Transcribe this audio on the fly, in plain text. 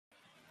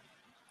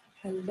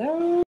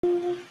Hello,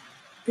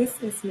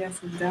 this is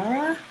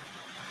Yasodhara.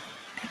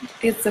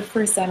 It's the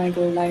first time I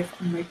go live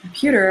on my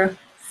computer.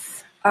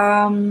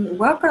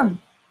 Welcome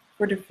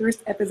for the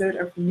first episode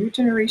of New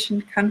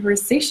Generation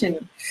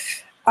Conversation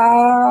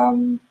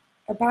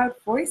about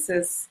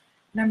voices.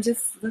 And I'm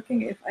just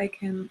looking if I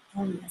can,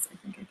 oh yes, I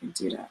think I can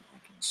do that. I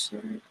can share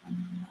it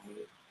on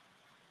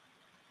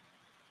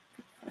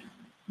my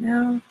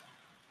now.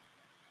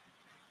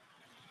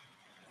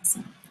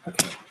 Awesome.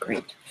 Okay,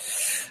 great.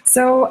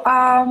 So,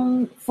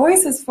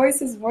 voices.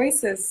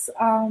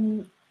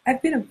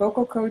 I've been a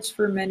vocal coach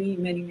for many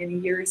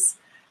years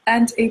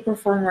and a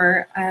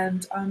performer.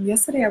 And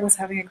yesterday I was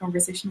having a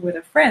conversation with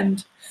a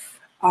friend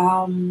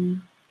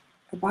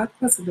about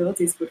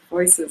possibilities with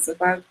voices,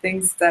 about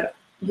things that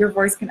your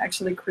voice can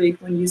actually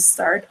create when you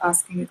start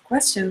asking it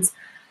questions.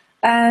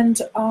 And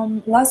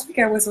last week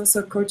I was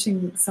also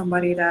coaching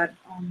somebody that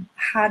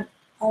had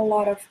a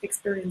lot of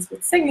experience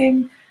with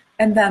singing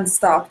and then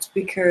stopped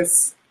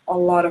because a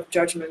lot of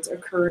judgment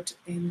occurred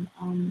in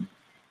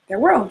their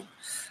world,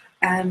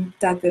 and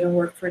that didn't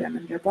work for them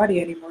in their body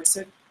anymore.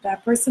 So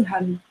that person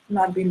had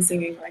not been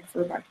singing like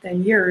for about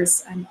 10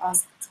 years and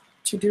asked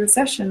to do a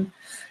session,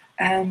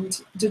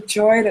 and the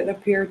joy that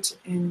appeared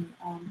in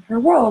her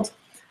world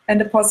and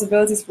the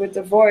possibilities with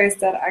the voice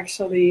that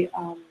actually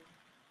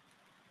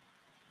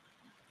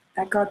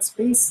that got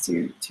space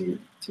to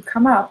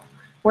come up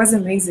was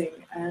amazing.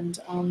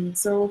 And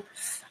so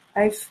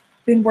I've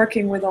been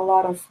working with a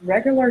lot of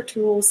regular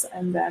tools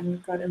and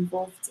then got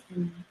involved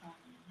in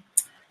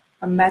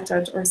a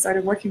method, or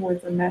started working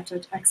with a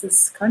method,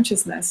 Access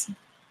Consciousness,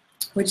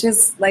 which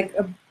is like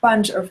a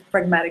bunch of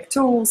pragmatic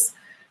tools,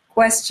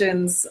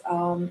 questions,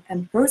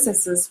 and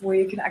processes where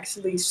you can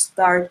actually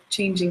start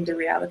changing the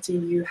reality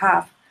you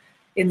have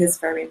in this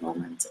very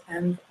moment.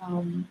 And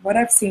what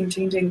I've seen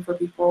changing for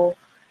people,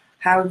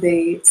 how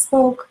they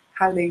spoke,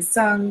 how they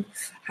sung,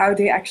 how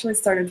they actually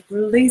started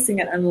releasing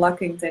and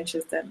unlocking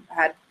tensions that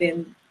had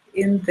been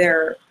in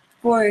their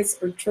voice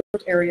or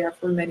throat area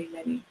for many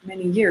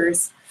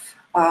years.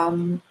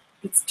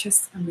 It's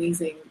just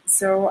amazing.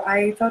 So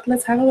I thought,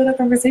 let's have a little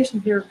conversation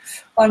here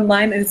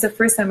online. And it's the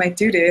first time I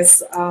do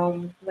this,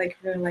 like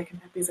really like an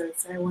episode.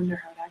 So I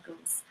wonder how that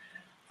goes.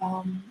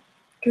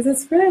 Because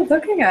it's really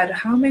looking at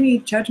how many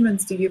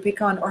judgments do you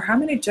pick on, or how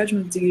many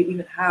judgments do you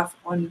even have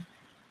on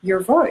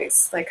your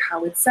voice, like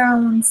how it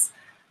sounds,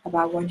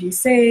 about what you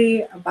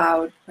say,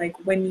 about like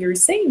when you're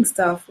saying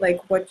stuff, like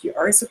what you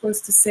are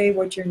supposed to say,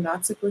 what you're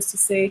not supposed to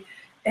say,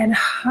 and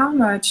how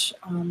much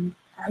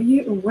are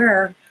you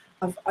aware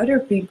of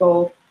other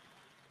people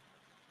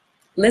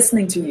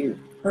listening to you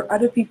or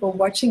other people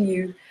watching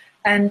you,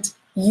 and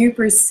you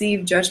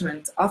perceive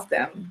judgment of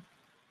them,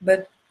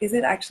 but is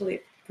it actually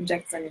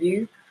projected on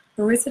you,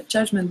 or is it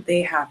judgment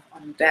they have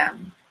on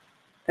them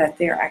that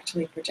they're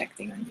actually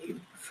projecting on you?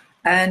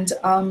 And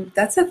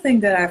that's a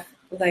thing that I've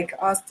like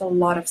asked a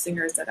lot of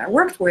singers that I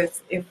worked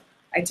with. If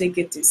I take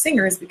it to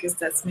singers, because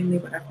that's mainly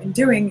what I've been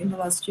doing in the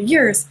last few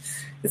years,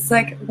 it's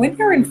like when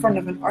you're in front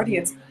of an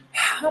audience,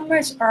 how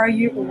much are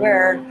you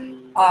aware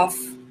of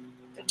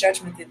the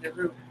judgment in the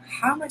room?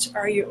 How much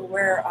are you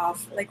aware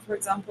of, like, for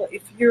example,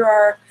 if you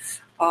are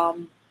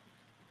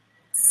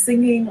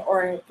singing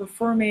or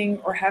performing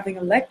or having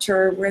a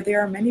lecture where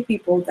there are many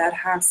people that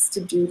has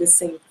to do the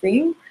same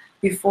thing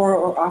before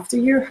or after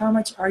you, how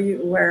much are you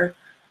aware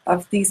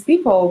of these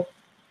people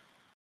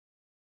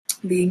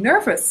being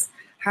nervous?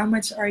 How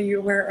much are you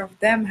aware of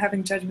them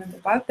having judgment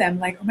about them?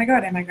 Like, oh my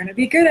God, am I going to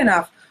be good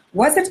enough?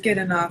 Was it good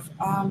enough?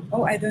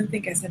 Oh, I don't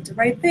think I said the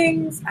right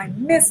things. I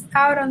missed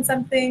out on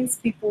some things.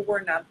 People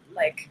were not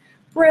like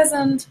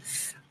present.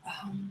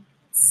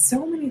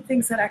 So many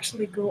things that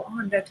actually go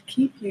on that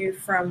keep you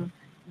from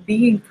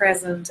being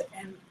present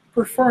and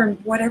perform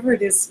whatever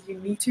it is you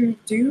need to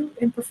do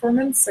in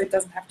performance. So it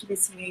doesn't have to be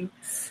singing,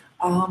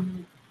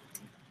 and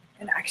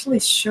actually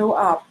show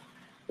up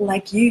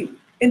like you,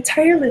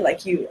 entirely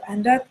like you.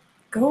 And that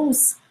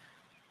goes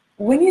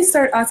when you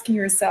start asking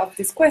yourself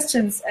these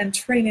questions and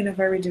train in a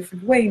very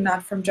different way,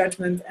 not from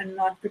judgment and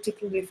not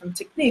particularly from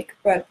technique,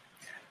 but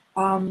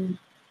from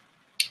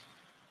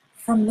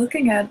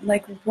looking at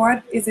like,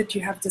 what is it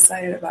you have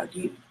decided about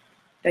you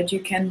that you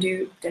can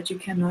do, that you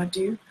cannot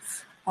do.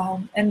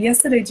 And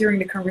yesterday during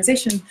the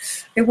conversation,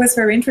 it was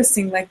very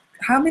interesting, like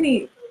how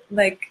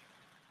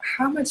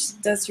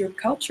much does your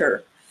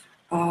culture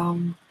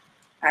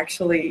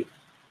actually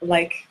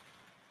like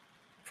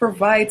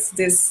provides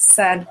this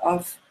set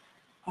of,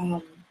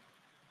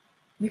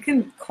 you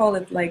can call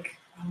it like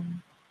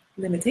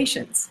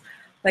limitations.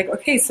 Like,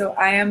 okay, so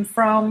I am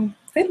from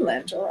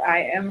Finland, or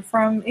I am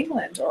from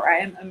England, or I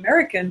am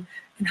American,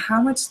 and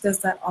how much does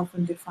that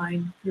often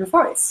define your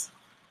voice?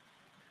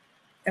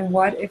 And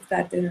what if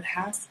that didn't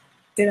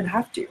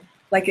have to?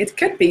 Like, it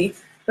could be,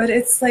 but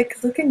it's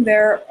like looking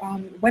there.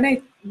 When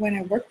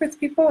I work with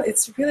people,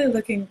 it's really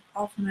looking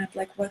often at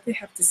like what they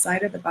have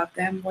decided about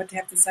them, what they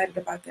have decided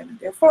about them and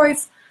their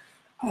voice,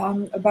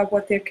 about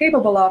what they're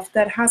capable of.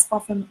 That has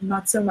often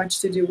not so much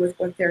to do with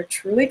what they're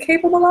truly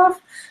capable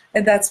of,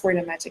 and that's where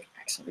the magic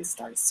actually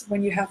starts,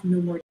 when you have no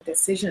more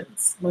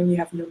decisions, when you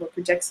have no more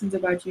projections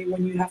about you,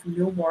 when you have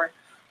no more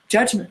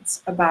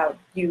judgments about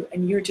you,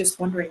 and you're just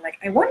wondering, like,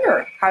 I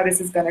wonder how this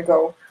is going to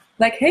go.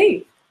 Like,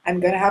 hey, I'm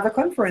going to have a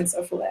conference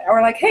of,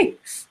 or like, hey,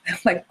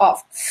 like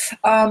off.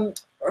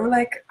 Or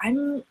like,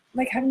 I'm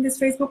like having this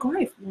Facebook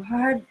Live.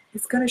 What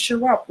is going to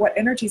show up? What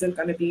energies are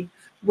going to be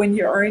when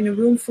you are in a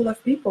room full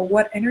of people?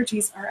 What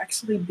energies are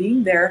actually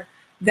being there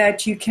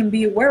that you can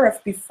be aware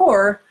of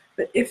before?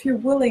 But if you're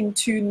willing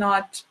to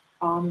not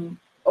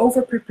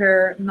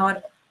over-prepare,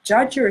 not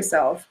judge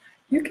yourself,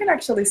 you can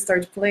actually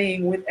start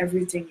playing with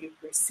everything you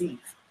perceive.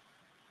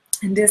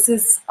 And this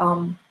is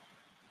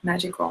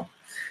magical.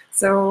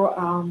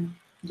 So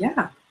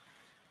yeah,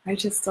 I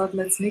just thought,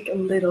 let's make a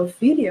little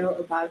video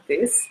about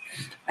this,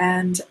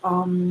 and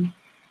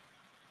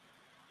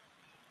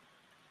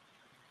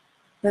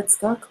let's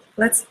talk.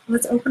 Let's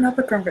open up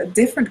a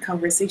different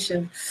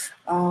conversation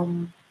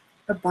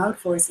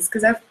about voices,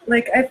 because I've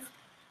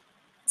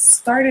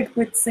started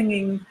with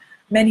singing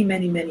many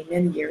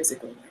years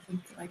ago. I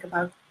think like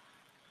about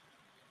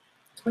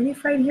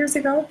 25 years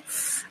ago,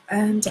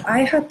 and I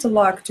had the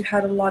luck to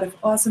have a lot of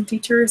awesome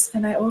teachers,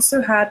 and I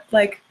also had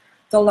like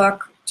the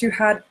luck to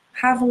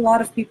have a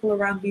lot of people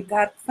around me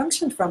that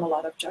functioned from a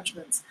lot of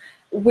judgments,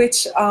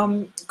 which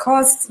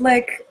caused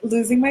like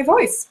losing my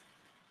voice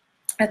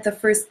at the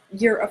first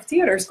year of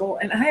theater school.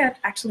 And I had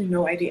actually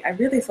no idea. I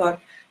really thought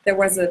there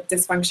was a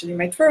dysfunction in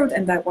my throat,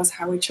 and that was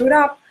how it showed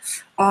up.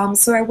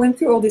 So I went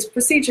through all these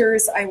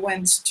procedures. I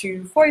went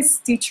to voice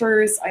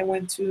teachers. I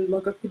went to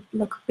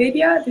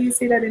logopedia. Do you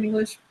say that in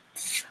English?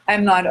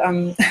 I'm not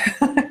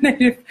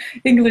native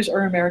English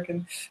or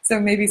American, so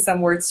maybe some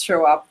words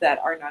show up that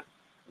are not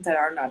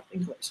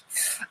English.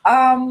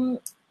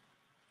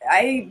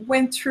 I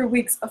went through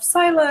weeks of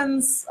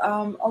silence,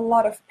 a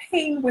lot of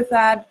pain with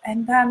that,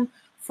 and then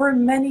for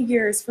many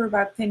years, for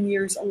about 10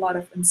 years, a lot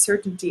of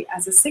uncertainty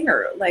as a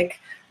singer,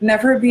 like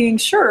never being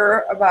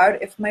sure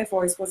about if my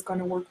voice was going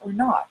to work or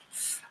not.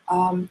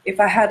 If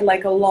I had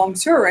like a long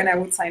tour and I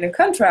would sign a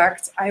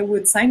contract, I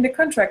would sign the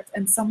contract,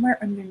 and somewhere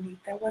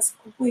underneath there was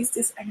always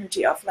this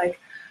energy of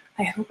like,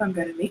 I hope I'm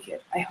going to make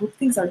it. I hope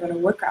things are going to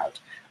work out.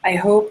 I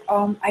hope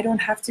I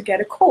don't have to get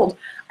a cold.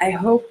 I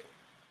hope.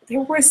 There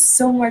was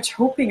so much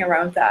hoping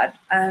around that.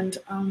 And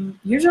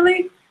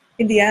usually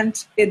in the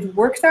end it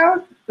worked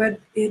out, but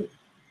it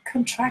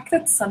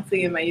contracted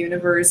something in my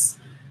universe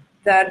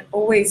that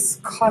always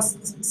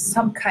cost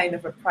some kind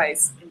of a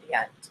price in the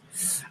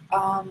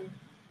end.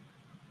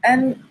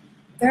 And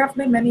there have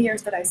been many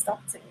years that I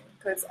stopped singing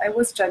because I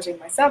was judging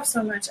myself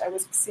so much. I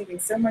was receiving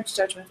so much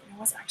judgment, and it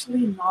was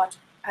actually not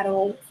at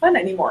all fun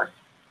anymore.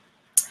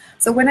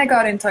 So when I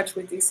got in touch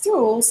with these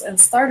tools and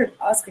started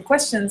asking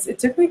questions, it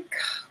took me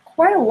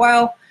quite a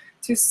while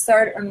to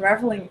start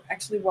unraveling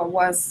actually what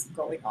was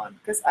going on,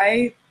 because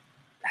I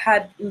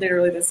had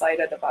literally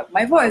decided about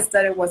my voice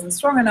that it wasn't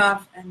strong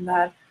enough and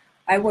that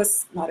I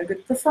was not a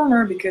good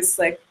performer, because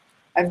like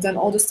I've done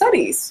all the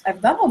studies,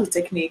 I've done all the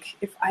technique.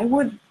 If I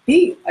would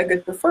be a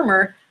good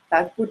performer,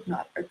 that would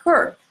not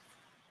occur.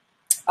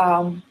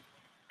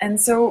 And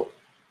so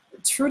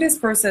through this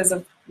process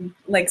of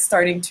like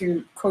starting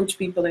to coach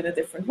people in a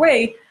different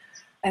way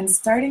and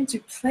starting to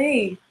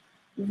play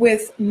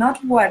with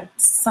not what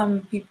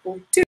some people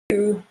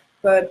do,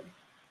 but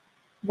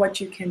what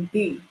you can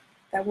be,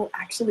 that will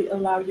actually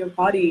allow your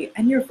body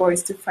and your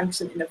voice to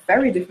function in a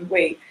very different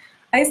way.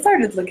 I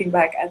started looking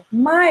back at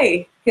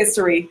my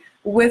history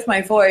with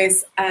my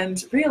voice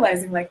and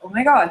realizing like, oh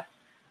my God,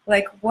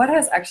 like what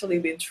has actually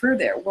been true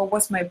there? What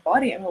was my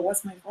body and what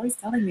was my voice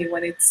telling me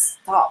when it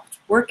stopped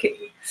working?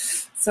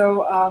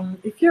 So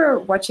if you're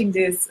watching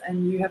this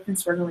and you have been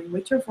struggling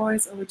with your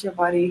voice or with your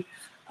body,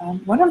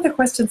 one of the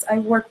questions I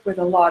work with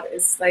a lot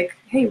is like,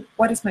 hey,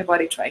 what is my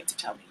body trying to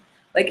tell me?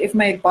 Like if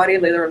my body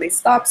literally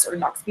stops or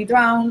knocks me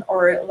down,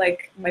 or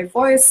like my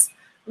voice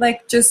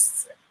like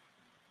just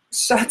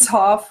shuts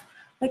off,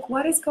 like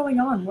what is going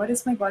on? What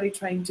is my body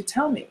trying to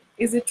tell me?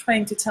 Is it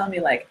trying to tell me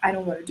like, I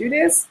don't want to do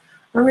this?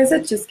 Or is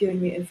it just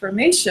giving me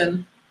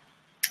information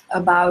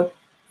about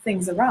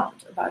things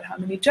around, about how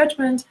many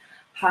judgment,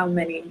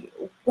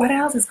 what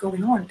else is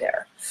going on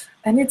there?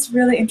 And it's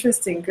really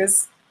interesting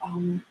because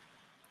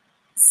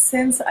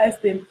since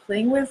I've been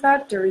playing with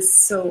that, there is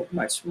so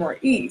much more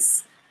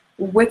ease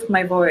with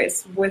my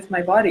voice, with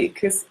my body,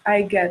 because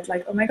I get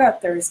like, oh my God,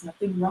 there is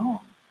nothing wrong.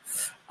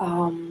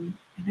 And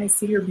I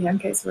see here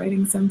Bianca is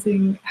writing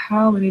something,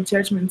 how many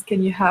judgments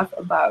can you have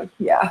about,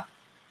 yeah,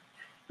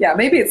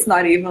 maybe it's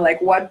not even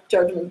like what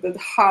judgment, but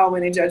how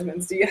many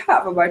judgments do you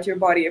have about your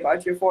body,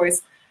 about your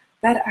voice,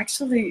 that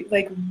actually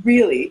like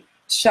really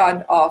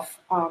shut off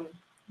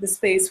the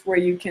space where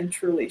you can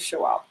truly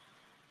show up.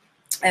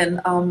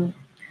 And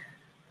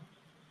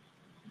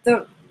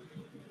the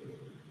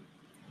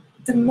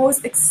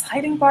most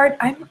exciting part,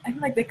 I'm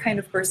like the kind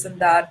of person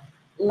that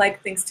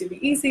like things to be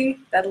easy,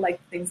 that like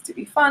things to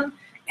be fun,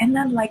 and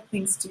then like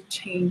things to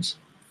change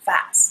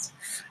fast.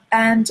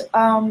 And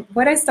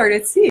what I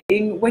started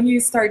seeing, when you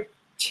start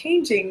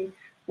changing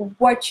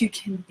what you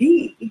can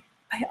be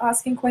by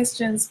asking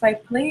questions, by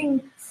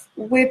playing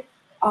with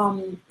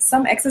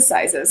some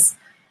exercises,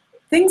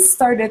 things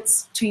started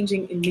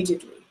changing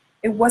immediately.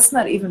 It was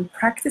not even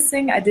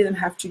practicing. I didn't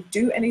have to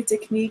do any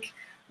technique.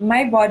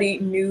 My body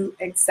knew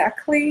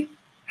exactly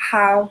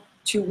how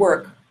to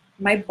work.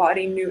 My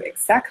body knew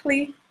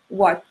exactly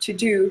what to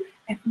do,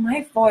 and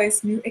my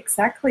voice knew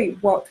exactly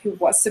what it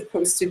was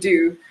supposed to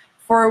do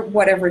for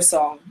whatever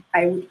song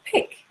I would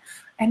pick.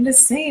 And the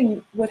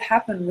same would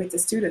happen with the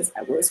students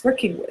I was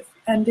working with.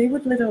 And they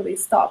would literally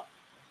stop,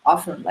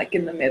 often like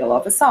in the middle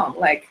of a song,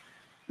 like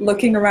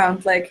looking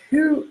around like,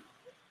 who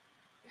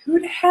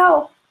the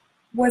hell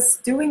was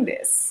doing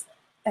this?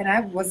 And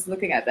I was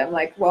looking at them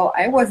like, well,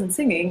 I wasn't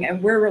singing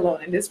and we're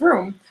alone in this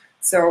room.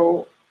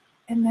 So,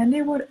 and then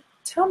they would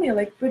tell me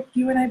like, but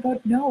you and I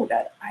both know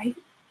that I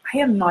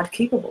am not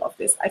capable of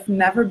this. I've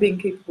never been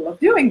capable of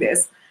doing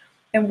this.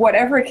 And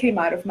whatever came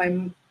out of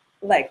my,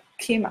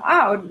 came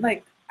out,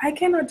 I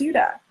cannot do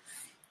that.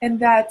 And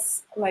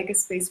that's like a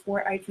space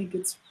where I think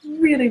it's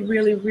really,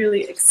 really,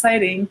 really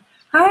exciting.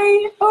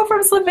 Hi,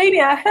 from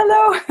Slovenia.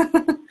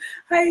 Hello.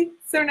 Hi,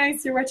 so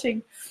nice you're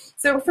watching.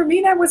 So for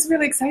me, that was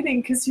really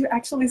exciting because you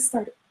actually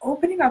start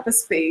opening up a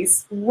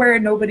space where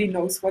nobody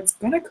knows what's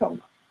going to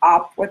come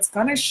up, what's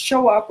going to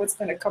show up, what's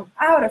going to come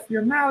out of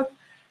your mouth,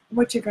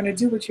 what you're going to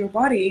do with your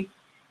body.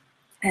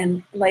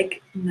 And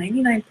like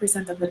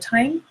 99% of the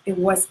time, it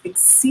was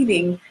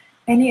exceeding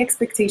any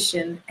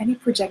expectation, any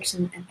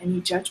projection, and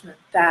any judgment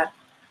that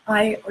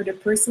I or the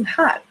person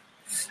had.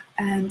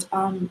 And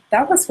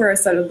that was where I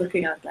started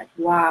looking at like,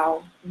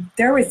 wow,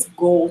 there is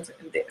gold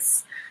in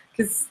this.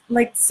 Because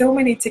like so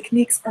many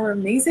techniques are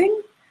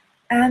amazing.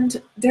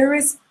 And there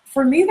is,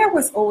 for me, that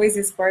was always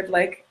this part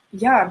like,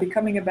 yeah,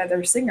 becoming a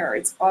better singer.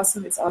 It's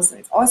awesome, it's awesome,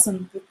 it's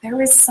awesome. But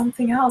there is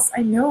something else.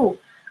 I know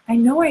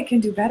I can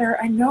do better.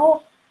 I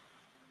know.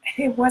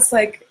 It was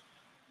like,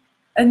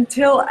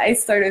 until I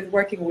started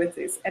working with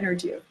this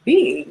energy of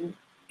being,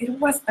 it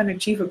was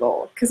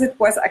unachievable because it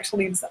was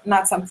actually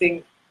not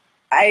something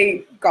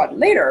I got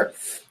later.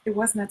 It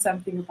was not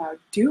something about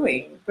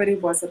doing, but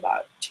it was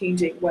about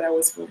changing what I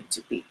was going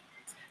to be.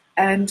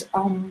 And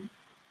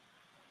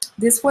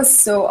this was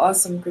so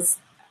awesome because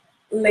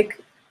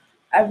like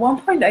at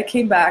one point I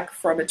came back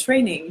from a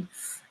training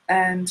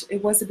and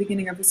it was the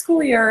beginning of the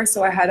school year.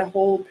 So I had a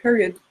whole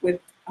period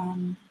with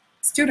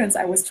students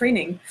I was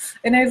training.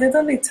 And I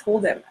literally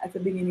told them at the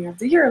beginning of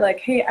the year, like,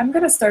 hey, I'm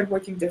going to start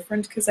working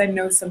different because I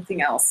know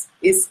something else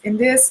is in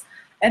this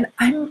and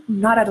I'm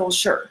not at all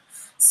sure.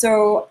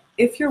 So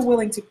if you're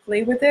willing to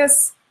play with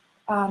this,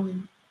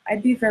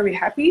 I'd be very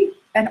happy.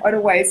 And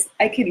otherwise,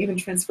 I could even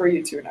transfer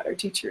you to another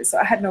teacher. So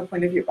I had no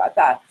point of view about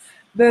that.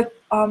 But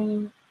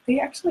they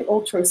actually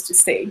all chose to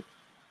stay.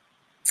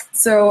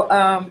 So,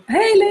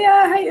 hey,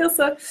 Leah, hi,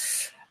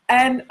 Ilse.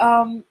 And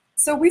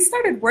so we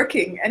started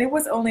working, and it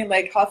was only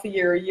like half a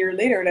year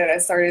later that I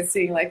started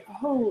seeing like,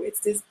 oh,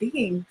 it's this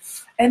being.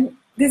 And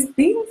this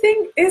being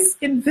thing is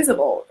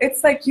invisible.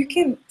 It's like you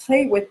can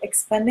play with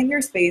expanding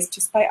your space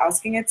just by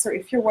asking it. So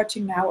if you're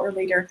watching now or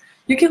later,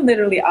 you can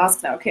literally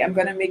ask now, okay, I'm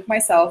going to make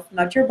myself,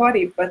 not your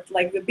body, but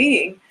like the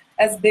being,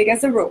 as big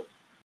as a room.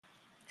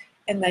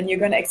 And then you're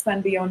going to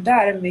expand beyond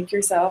that and make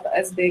yourself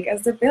as big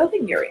as the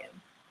building you're in.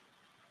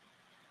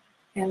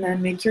 And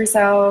then make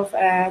yourself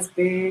as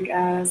big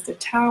as the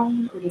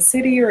town or the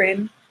city you're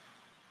in.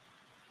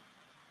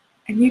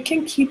 And you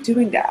can keep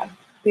doing that,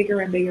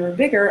 bigger and bigger and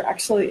bigger,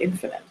 actually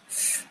infinite.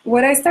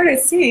 What I started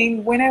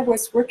seeing when I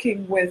was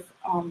working with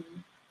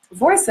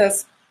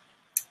voices,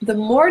 the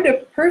more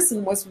the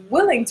person was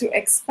willing to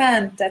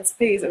expand that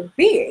space of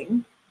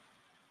being,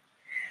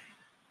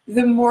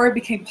 the more it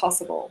became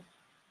possible.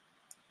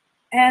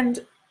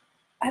 And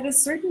at a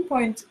certain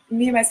point,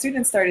 me and my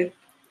students started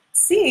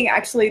seeing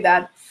actually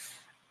that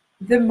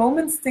the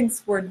moments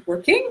things weren't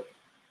working,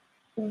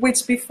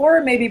 which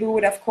before maybe we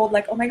would have called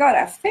like, oh my God,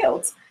 I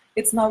failed.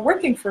 It's not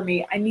working for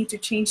me. I need to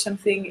change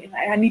something and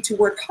I need to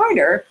work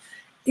harder.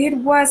 It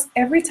was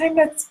every time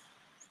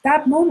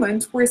that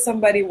moment where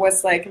somebody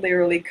was like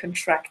literally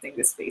contracting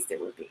the space they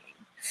were being.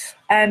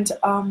 And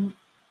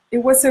it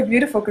was so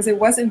beautiful because it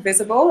was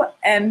invisible.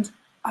 And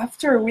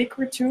after a week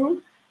or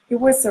two, it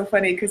was so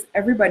funny because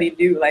everybody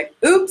knew like,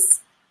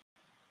 oops.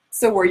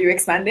 So were you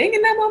expanding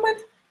in that moment?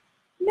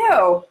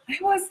 No,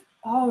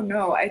 oh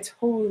no, I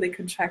totally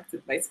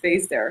contracted my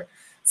space there.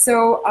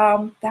 So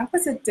that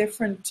was a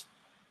different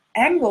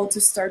angle to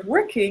start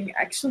working,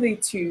 actually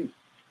to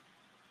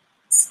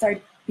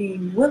start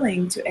being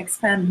willing to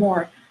expand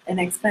more and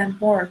expand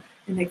more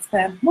and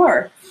expand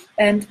more.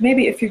 And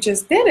maybe if you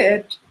just did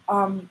it,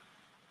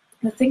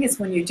 the thing is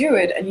when you do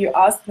it and you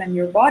ask then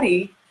your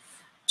body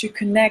to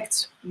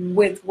connect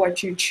with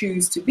what you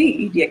choose to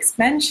be, the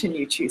expansion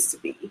you choose to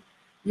be,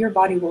 your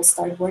body will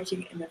start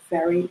working in a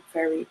very,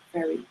 very,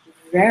 very,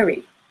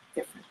 very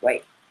different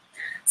way.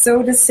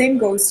 So the same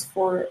goes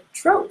for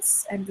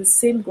throats, and the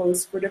same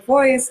goes for the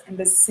voice, and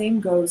the same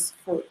goes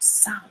for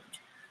sound.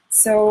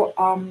 So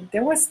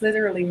there was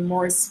literally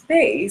more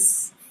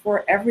space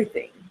for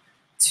everything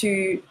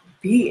to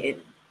be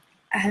in.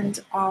 And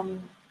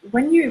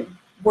when you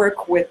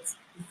work with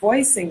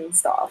voicing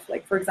stuff.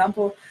 Like, for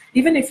example,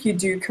 even if you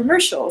do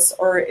commercials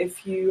or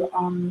if you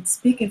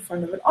speak in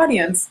front of an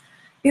audience,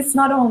 it's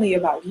not only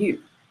about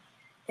you.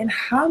 And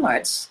how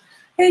much,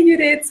 hey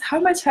Judith, how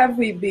much have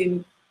we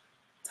been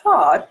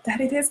taught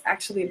that it is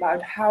actually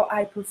about how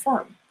I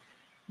perform?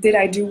 Did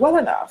I do well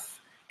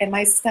enough? Am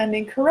I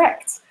standing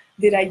correct?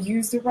 Did I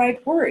use the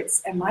right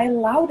words? Am I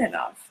loud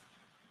enough?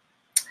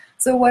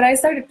 So what I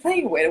started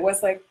playing with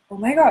was like, oh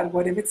my God,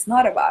 what if it's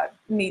not about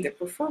me, the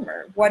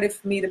performer? What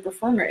if me, the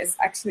performer, is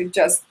actually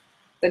just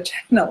the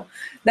channel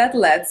that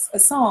lets a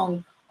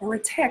song or a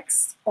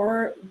text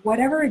or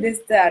whatever it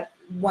is that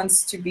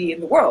wants to be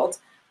in the world,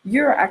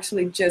 you're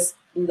actually just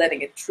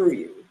letting it through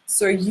you.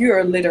 So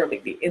you're literally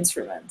the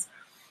instrument.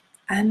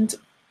 And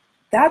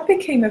that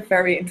became a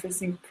very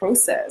interesting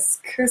process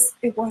because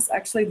it was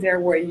actually there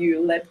where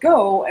you let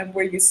go and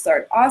where you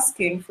start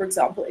asking, for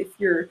example,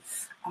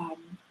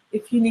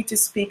 if you need to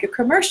speak a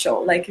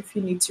commercial, like if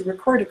you need to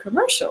record a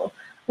commercial,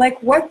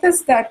 like what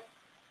does that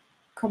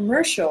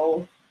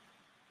commercial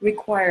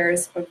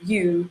requires of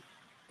you,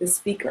 the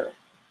speaker?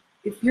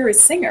 If you're a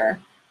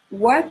singer,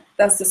 what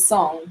does the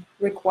song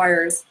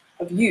requires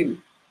of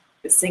you,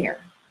 the singer?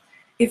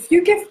 If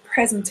you give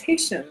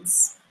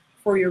presentations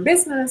for your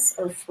business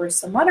or for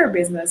some other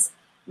business,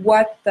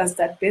 what does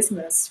that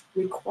business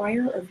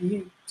require of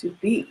you to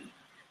be?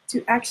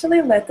 To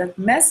actually let that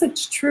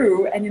message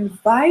through and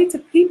invite the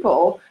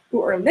people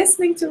who are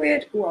listening to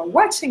it, who are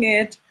watching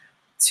it,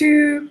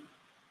 to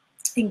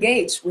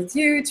engage with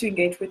you, to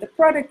engage with the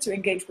product, to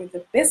engage with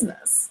the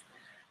business.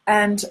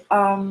 And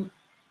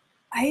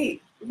I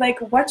like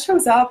what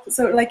shows up.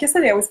 So like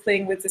yesterday I was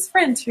playing with this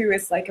friend who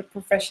is like a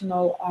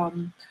professional,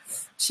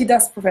 she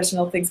does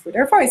professional things with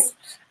her voice.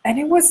 And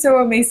it was so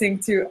amazing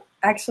to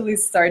actually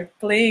start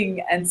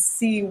playing and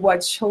see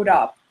what showed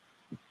up.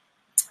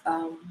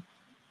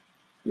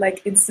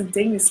 Like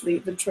instantaneously,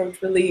 the throat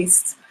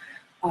released,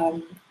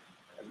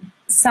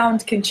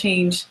 sound can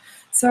change.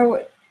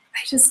 So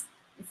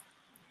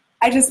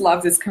I just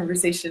love this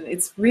conversation.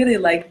 It's really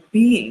like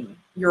being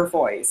your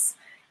voice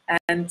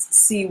and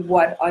see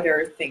what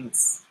other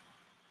things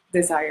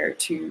desire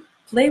to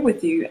play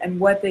with you and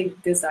what they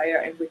desire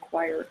and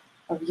require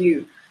of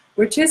you,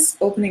 which is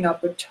opening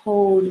up a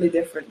totally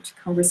different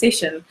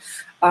conversation.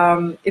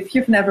 If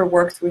you've never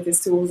worked with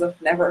these tools,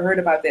 I've never heard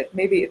about it,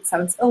 maybe it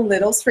sounds a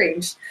little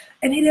strange,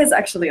 and it is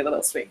actually a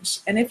little strange.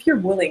 And if you're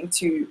willing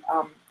to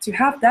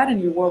have that in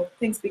your world,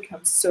 things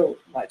become so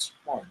much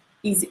more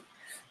easy.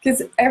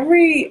 Because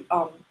every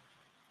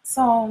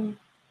song,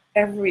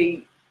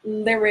 every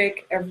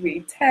lyric,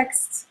 every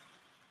text,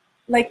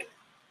 like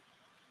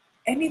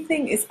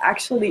anything is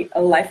actually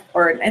a life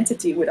or an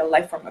entity with a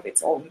life form of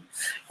its own.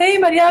 Hey,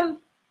 Marianne.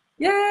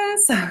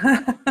 Yes.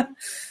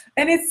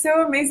 And it's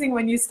so amazing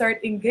when you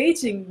start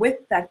engaging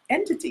with that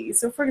entity.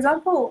 So for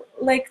example,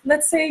 like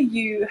let's say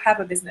you have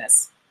a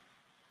business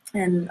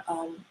and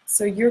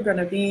so you're going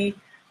to be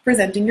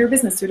presenting your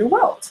business to the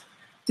world.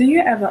 Do you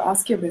ever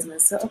ask your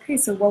business, so, okay,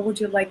 so what would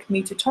you like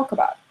me to talk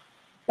about?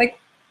 Like,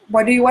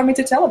 what do you want me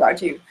to tell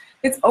about you?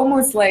 It's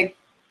almost like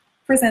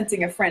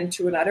presenting a friend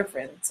to another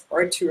friend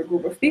or to a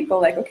group of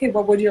people. Like, okay,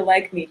 what would you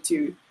like me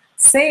to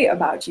say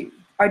about you?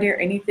 Are there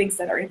any things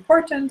that are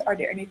important? Are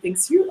there any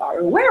things you are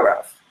aware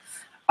of?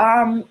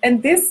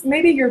 And this,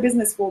 maybe your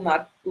business will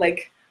not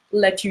like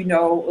let you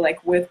know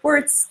like with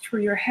words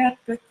through your head,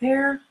 but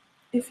there,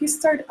 if you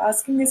start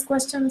asking these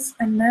questions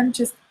and then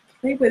just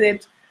play with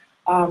it,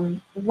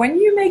 when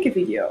you make a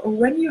video or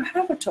when you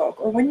have a talk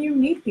or when you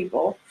meet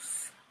people,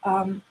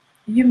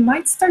 you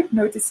might start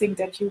noticing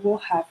that you will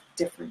have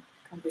different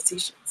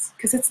conversations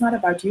because it's not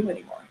about you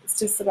anymore. It's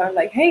just about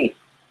like, hey,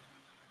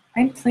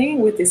 I'm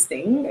playing with this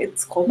thing.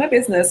 It's called my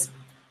business.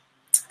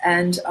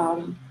 And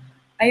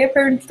I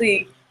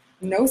apparently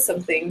know some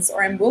things,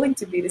 or I'm willing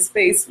to be the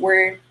space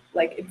where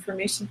like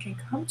information can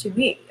come to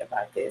me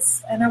about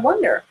this. And I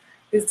wonder,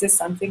 is this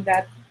something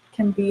that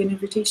can be an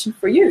invitation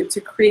for you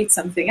to create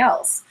something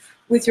else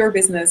with your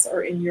business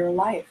or in your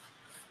life?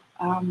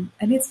 And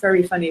it's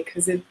very funny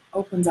because it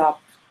opens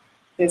up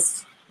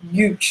this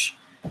huge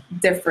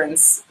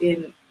difference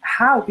in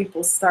how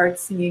people start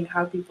singing,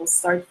 how people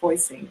start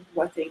voicing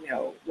what they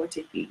know, what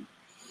they be.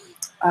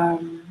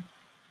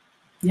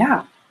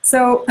 Yeah,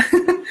 so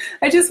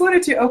I just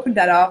wanted to open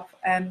that up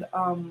and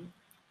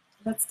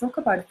let's talk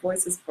about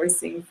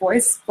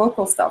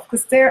vocal stuff,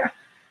 because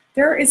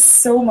there is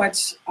so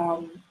much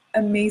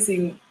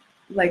amazing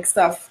like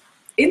stuff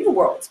in the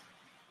world,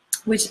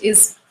 which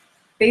is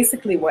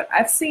basically what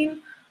I've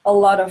seen a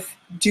lot of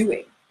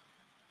doing.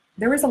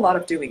 There is a lot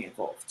of doing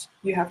involved.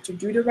 You have to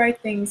do the right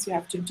things, you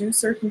have to do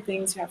certain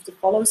things, you have to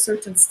follow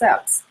certain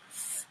steps.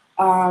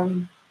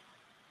 And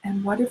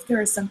what if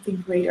there is something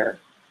greater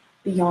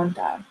beyond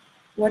that?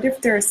 What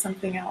if there is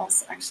something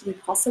else actually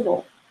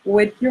possible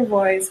with your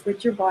voice,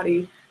 with your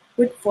body,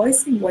 with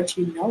voicing what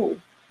you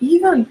know?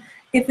 Even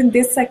if in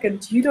this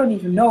second you don't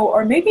even know,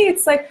 or maybe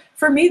it's like,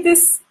 for me,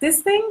 this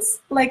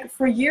things, like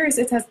for years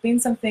it has been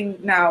something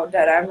now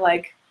that I'm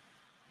like,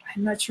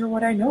 I'm not sure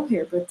what I know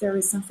here, but there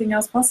is something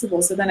else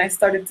possible. So then I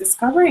started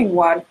discovering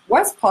what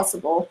was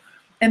possible.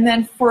 And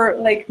then for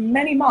like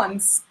many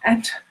months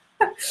and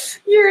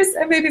years,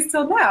 and maybe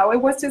still now,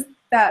 it was just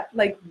that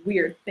like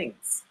weird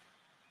things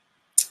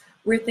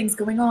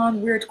going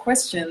on, weird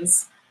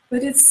questions,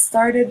 but it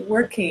started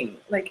working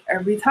like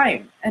every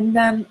time. And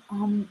then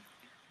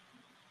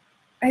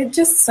I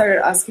just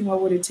started asking,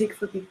 what would it take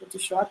for people to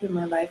show up in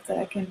my life that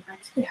I can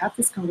actually have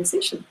this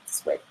conversation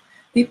this way?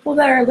 People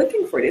that are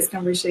looking for these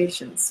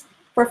conversations,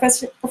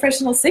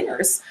 professional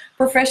singers,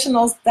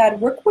 professionals that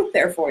work with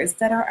their voice,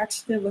 that are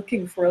actually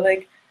looking for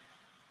like,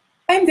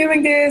 I'm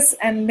doing this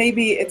and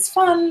maybe it's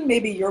fun,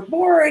 maybe you're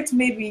bored,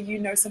 maybe you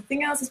know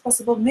something else is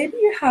possible, maybe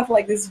you have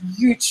like this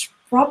huge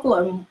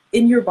problem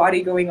in your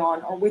body going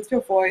on or with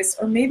your voice,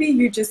 or maybe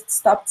you just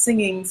stopped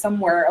singing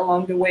somewhere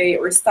along the way,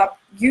 or stopped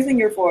using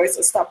your voice,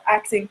 or stopped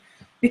acting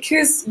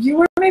because you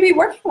were maybe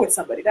working with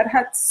somebody that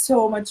had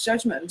so much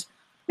judgment,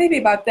 maybe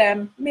about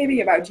them,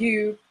 maybe about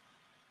you.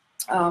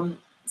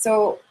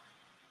 So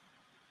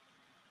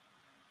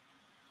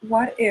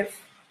what if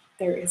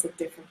there is a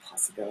different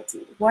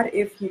possibility? What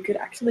if you could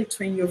actually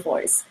train your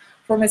voice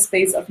from a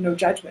space of no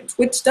judgment,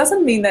 which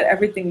doesn't mean that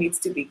everything needs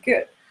to be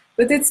good,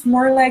 but it's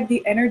more like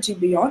the energy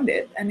beyond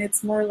it. And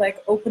it's more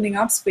like opening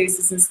up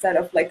spaces instead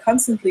of like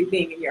constantly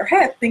being in your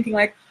head, thinking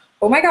like,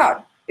 oh my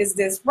God, is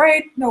this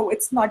right? No,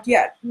 it's not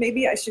yet.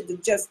 Maybe I should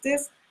adjust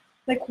this.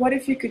 Like, what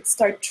if you could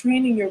start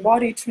training your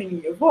body,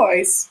 training your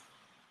voice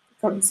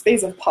from the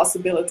space of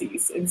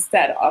possibilities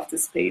instead of the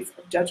space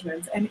of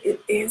judgment? And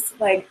it is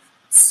like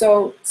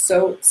so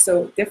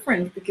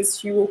different,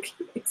 because you will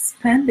keep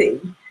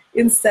expanding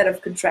instead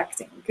of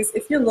contracting. Because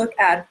if you look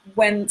at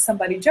when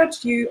somebody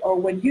judged you or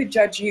when you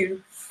judge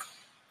you,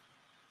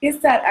 is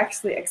that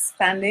actually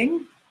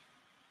expanding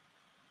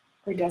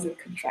or does it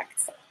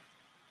contract?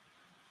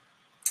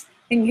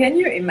 And can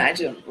you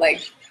imagine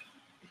like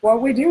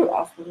what we do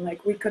often?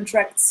 Like, we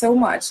contract so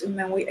much and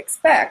then we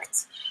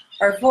expect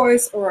our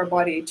voice or our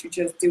body to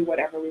just do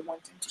whatever we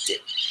want them to do.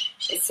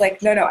 It's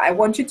like, no, I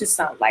want you to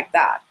sound like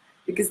that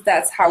because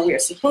that's how we are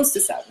supposed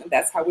to sound, and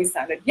that's how we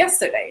sounded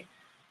yesterday.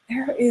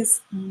 There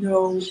is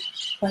no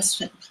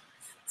question.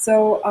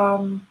 So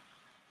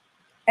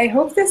I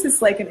hope this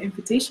is like an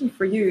invitation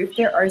for you. If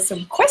there are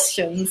some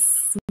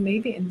questions,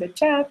 maybe in the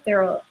chat,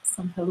 there are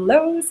some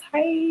hellos.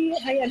 Hi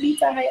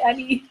Anita, hi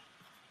Annie.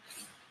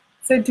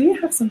 So do you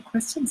have some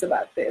questions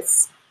about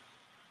this?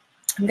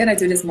 I'm gonna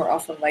do this more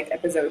often, like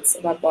episodes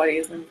about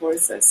bodies and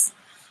voices,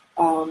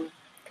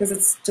 because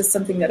it's just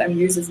something that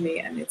amuses me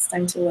and it's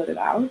time to let it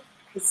out.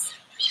 Because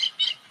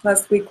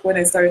last week when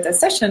I started that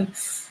session,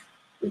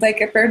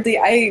 like apparently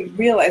I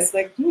realized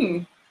like,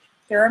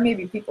 there are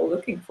maybe people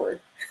looking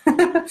for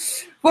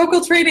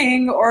vocal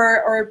training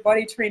or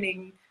body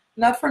training,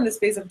 not from the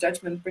space of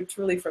judgment, but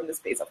truly from the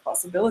space of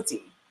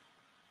possibility,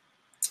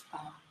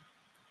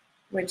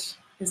 which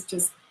is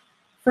just,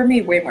 for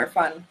me, way more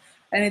fun.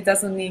 And it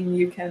doesn't mean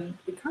you can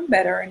become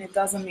better, and it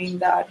doesn't mean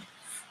that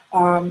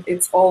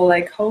it's all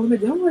like holy.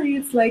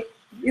 It's like,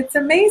 it's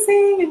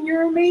amazing and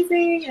you're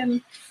amazing,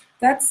 and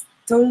that's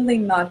totally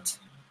not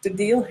the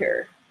deal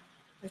here.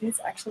 It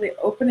is actually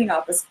opening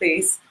up a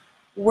space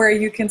where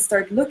you can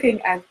start looking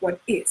at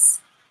what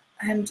is.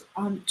 And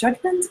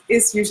judgment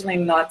is usually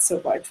not so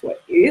much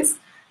what is.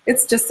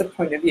 It's just a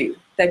point of view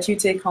that you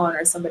take on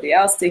or somebody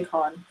else take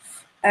on.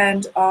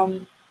 And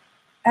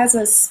as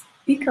a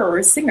speaker or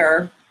a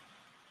singer,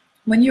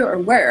 when you're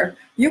aware,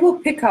 you will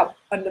pick up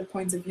on the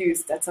points of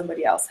views that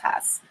somebody else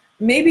has.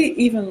 Maybe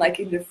even like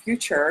in the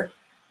future.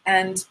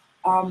 And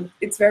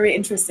it's very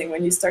interesting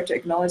when you start to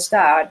acknowledge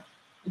that,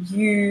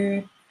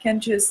 you can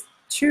just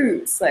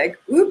choose like,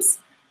 oops,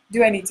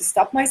 do I need to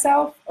stop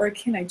myself or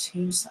can I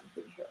change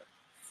something here?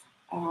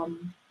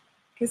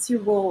 Because you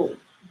will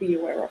be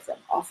aware of them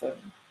often.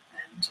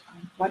 And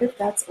what if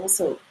that's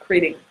also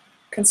creating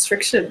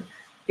constriction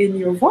in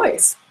your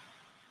voice?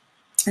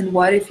 And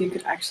what if you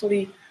could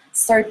actually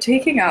start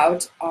taking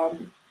out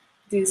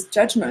this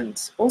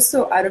judgment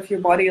also out of your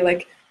body?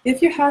 Like,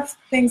 if you have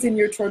things in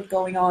your throat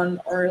going on,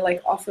 or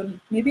like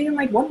often, maybe you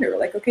might wonder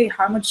like, okay,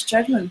 how much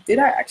judgment did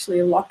I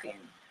actually lock in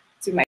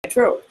to my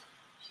throat?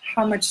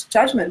 How much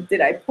judgment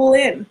did I pull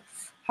in?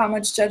 How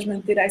much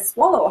judgment did I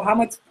swallow? How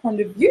much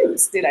point of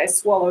views did I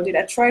swallow? Did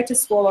I try to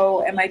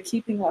swallow? Am I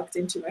keeping locked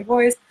into my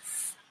voice?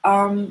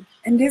 And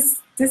this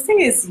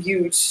thing is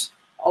huge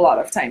a lot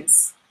of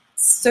times.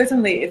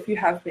 Certainly if you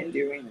have been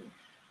doing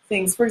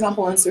things, for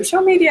example, on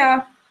social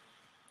media,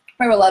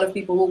 where a lot of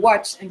people will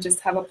watch and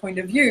just have a point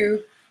of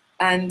view.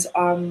 And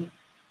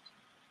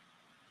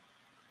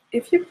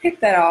if you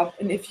pick that up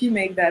and if you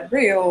make that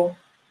real,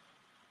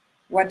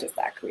 what does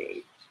that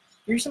create?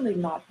 Usually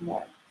not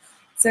more.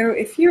 So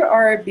if you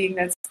are being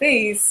that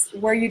space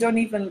where you don't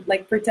even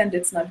like pretend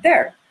it's not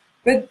there,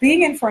 but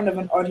being in front of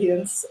an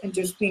audience and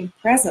just being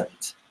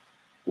present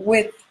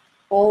with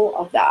all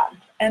of that.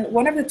 And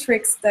one of the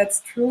tricks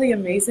that's truly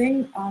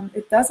amazing,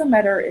 it doesn't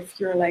matter if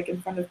you're like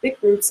in front of big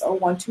groups or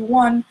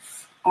one-to-one,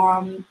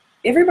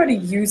 everybody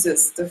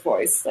uses the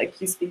voice. Like,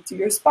 you speak to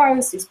your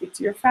spouse, you speak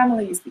to your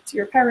family, you speak to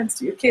your parents,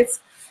 to your kids,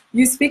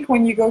 you speak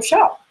when you go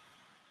shop.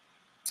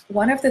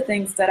 one of the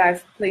things that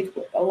I've played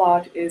with a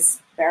lot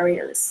is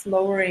barriers,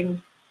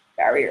 lowering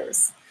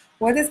barriers.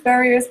 What is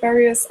barriers?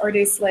 Barriers are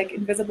these like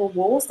invisible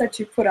walls that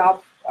you put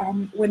up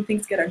when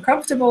things get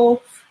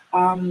uncomfortable,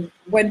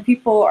 when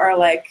people are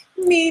like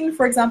mean,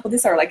 for example.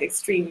 These are like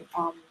extreme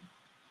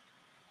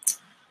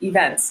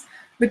events.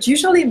 But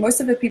usually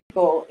most of the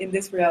people in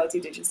this reality,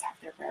 they just have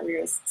their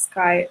barriers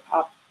sky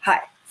up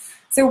high.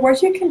 So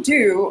what you can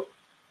do,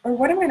 or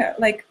what I'm gonna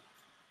like,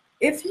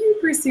 if you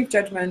receive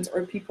judgment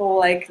or people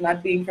like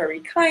not being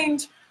very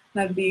kind,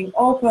 not being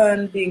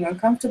open, being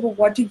uncomfortable,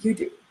 what do?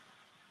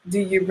 Do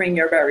you bring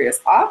your barriers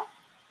up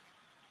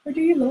or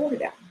do you lower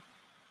them?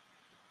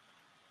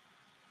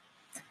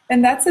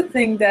 And that's a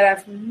thing that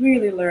I've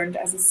really learned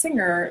as a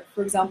singer.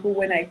 For example,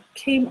 when I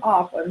came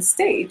up on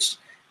stage,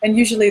 and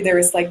usually there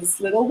is like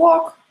this little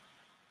walk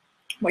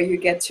where you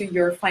get to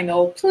your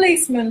final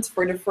placement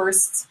for the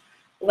first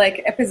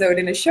like episode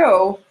in a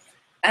show.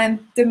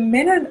 And the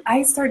minute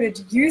I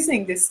started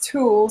using these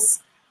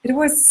tools, it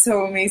was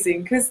so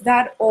amazing, because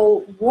that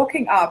all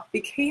walking up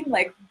became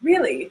like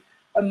really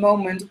a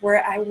moment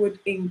where I would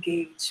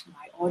engage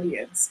my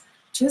audience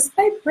just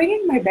by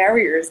bringing my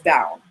barriers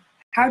down.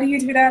 How do you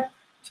do that?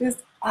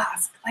 Just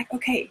ask, like,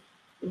 okay,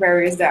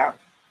 barriers down,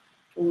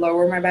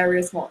 lower my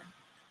barriers more,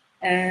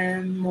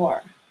 and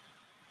more,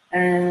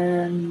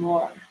 and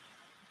more,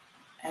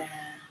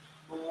 and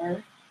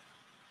more,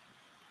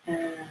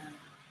 and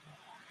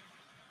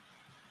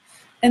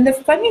And the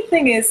funny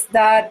thing is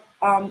that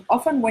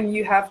often when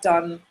you have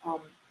done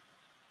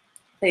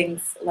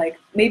things like,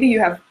 maybe you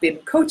have been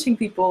coaching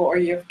people, or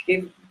you've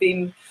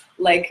been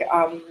like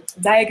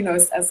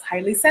diagnosed as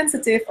highly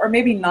sensitive, or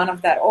maybe none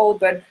of that all,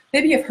 but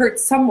maybe you've heard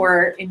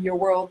somewhere in your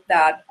world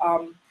that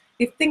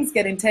if things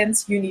get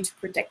intense, you need to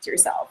protect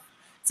yourself.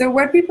 So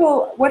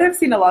what I've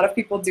seen a lot of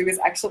people do is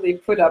actually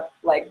put up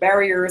like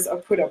barriers, or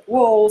put up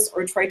walls,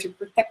 or try to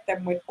protect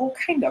them with all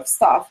kind of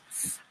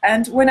stuff.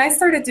 And when I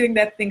started doing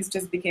that, things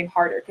just became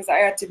harder, because I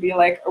had to be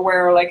like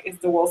aware, like, is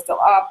the wall still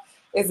up?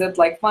 Is it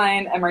like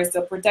fine? Am I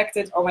still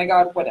protected? Oh my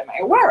God, what am I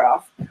aware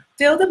of?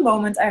 Till the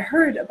moment I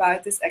heard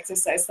about this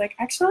exercise, like,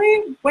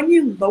 actually, when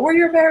you lower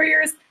your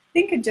barriers,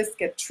 things can just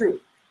get through.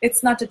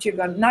 It's not that you're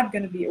not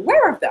going to be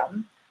aware of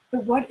them,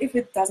 but what if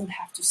it doesn't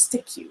have to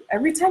stick you?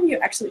 Every time you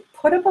actually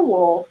put up a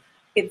wall,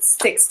 it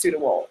sticks to the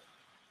wall.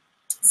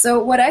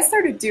 So what I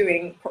started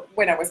doing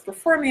when I was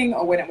performing,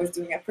 or when I was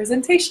doing a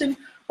presentation,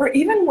 or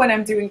even when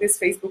I'm doing this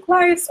Facebook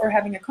Lives or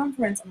having a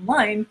conference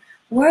online,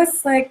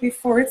 was like,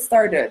 before it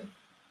started,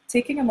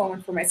 taking a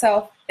moment for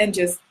myself and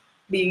just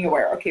being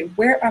aware, okay,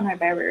 where are my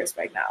barriers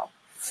right now?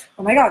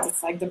 Oh my God,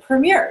 it's like the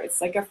premiere.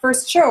 It's like a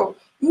first show.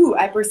 Ooh,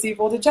 I perceive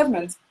all the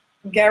judgments.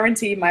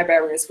 Guarantee my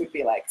barriers would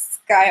be like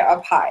sky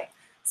up high.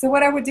 So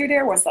what I would do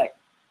there was like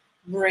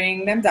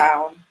bring them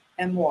down,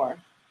 and more,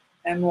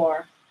 and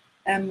more,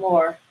 and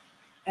more,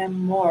 and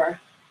more.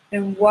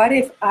 And what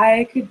if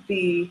I could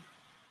be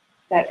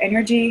that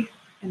energy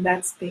and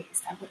that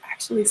space that would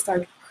actually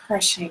start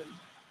crushing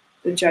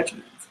the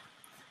judgment?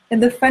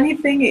 And the funny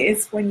thing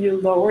is, when you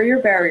lower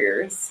your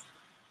barriers,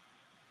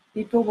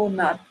 people will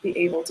not be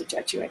able to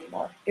judge you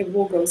anymore. It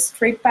will go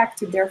straight back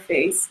to their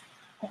face,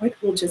 or it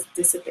will just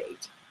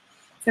dissipate.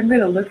 So I'm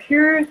going to look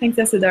here. Thanks,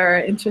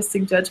 Yasodhara.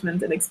 Interesting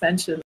judgment and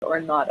expansion or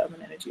not of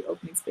an energy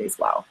opening space.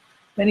 Wow.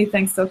 Many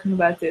thanks talking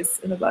about this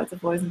and about the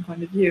voice and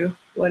point of view.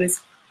 What is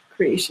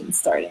creation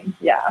starting?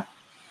 Yeah.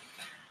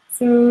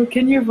 So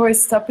can your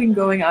voice stopping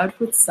going out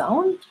with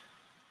sound?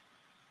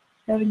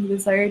 Having the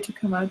desire to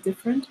come out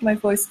different? My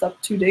voice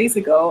stopped 2 days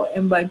ago,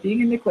 and by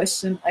being in the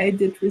question, I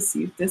did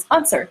receive this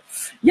answer.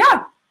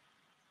 Yeah.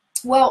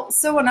 Well,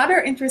 so another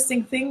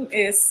interesting thing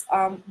is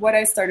what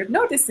I started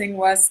noticing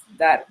was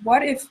that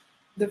what if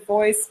the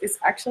voice is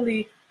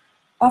actually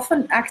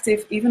often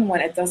active even when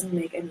it doesn't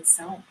make any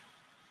sound?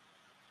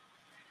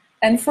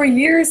 And for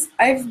years,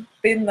 I've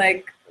been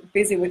like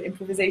busy with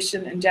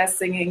improvisation and jazz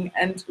singing,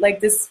 and like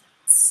this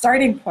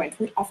starting point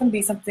would often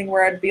be something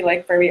where I'd be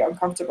like very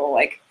uncomfortable,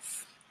 like,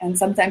 and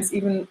sometimes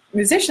even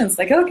musicians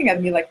like looking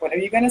at me like, when are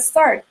you going to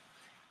start?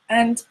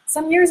 And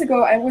some years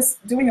ago, I was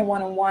doing a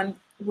one-on-one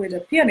with a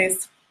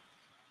pianist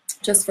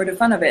just for the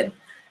fun of it.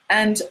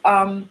 And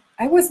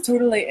I was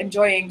totally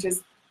enjoying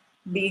just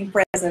being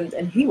present,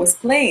 and he was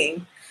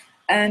playing.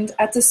 And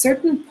at a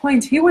certain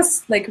point, he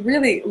was like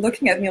really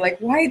looking at me like,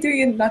 why do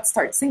you not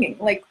start singing?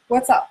 Like,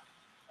 what's up?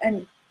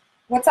 And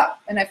what's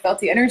up? And I felt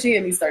the energy,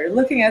 and he started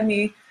looking at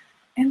me.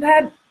 And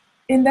that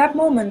in that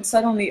moment,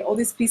 suddenly all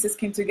these pieces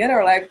came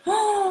together like,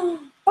 oh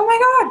my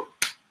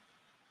God.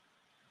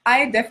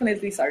 I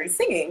definitely started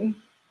singing.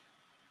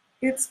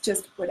 It's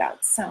just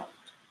without sound.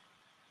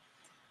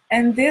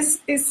 And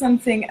this is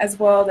something as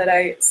well that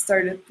I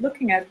started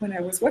looking at when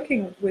I was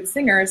working with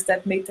singers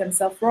that made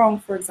themselves wrong,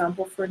 for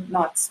example, for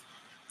not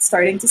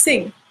starting to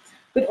sing.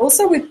 But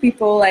also with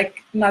people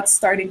like not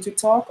starting to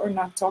talk or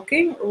not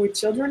talking, or with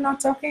children not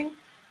talking.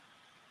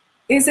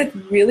 Is it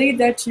really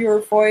that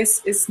your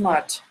voice is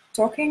not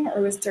talking,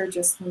 or is there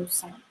just no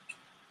sound?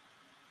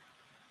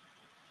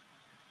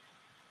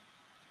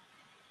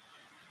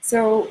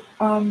 So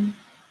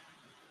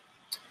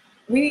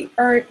we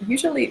are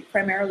usually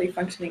primarily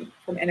functioning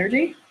from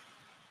energy,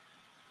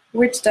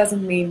 which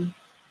doesn't mean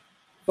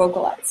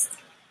vocalized.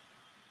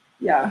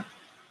 Yeah.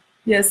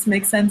 Yes,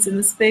 makes sense in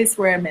the space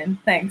where I'm in.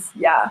 Thanks.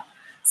 Yeah.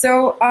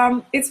 So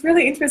it's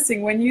really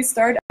interesting when you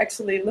start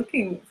actually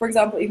looking, for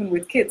example, even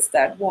with kids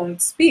that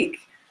won't speak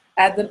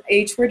at the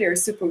age where they're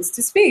supposed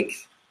to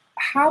speak.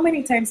 How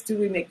many times do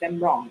we make them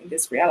wrong in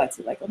this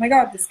reality? Like, oh my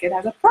God, this kid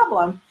has a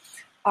problem.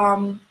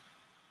 And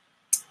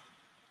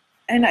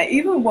I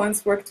even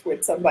once worked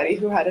with somebody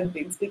who hadn't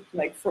been speaking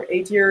like for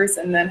 8 years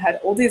and then had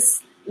all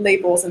these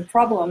labels and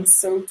problems.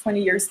 So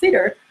 20 years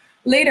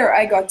later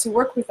I got to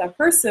work with that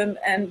person,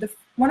 and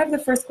one of the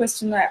first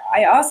questions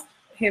I asked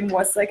him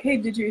was like, hey,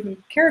 did you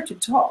even care to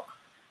talk?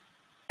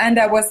 And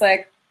I was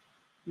like,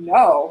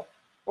 no.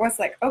 I was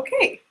like,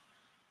 okay,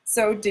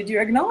 so did you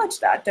acknowledge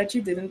that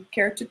you didn't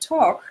care to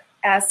talk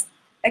as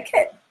a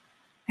kid?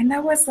 And I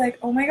was like,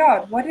 oh my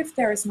God, what if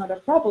there is not a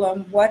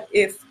problem? What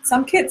if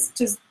some kids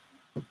just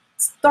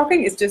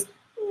talking is just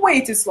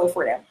way too slow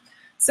for them?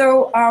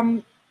 So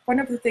one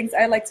of the things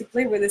I like to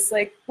play with is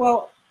like,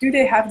 well, do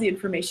they have the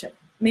information?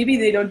 Maybe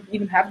they don't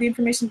even have the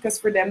information because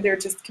for them they're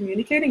just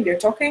communicating, they're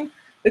talking,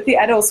 but the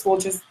adults will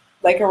just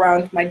like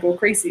around might go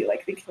crazy,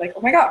 like thinking like,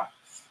 oh my God,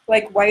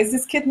 like why is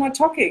this kid not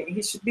talking?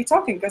 He should be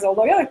talking because all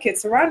the other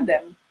kids around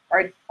them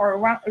are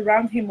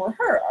around him or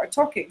her are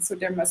talking, so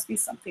there must be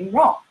something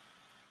wrong.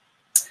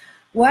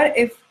 What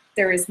if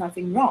there is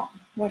nothing wrong?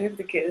 What if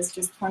the kid is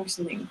just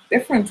functioning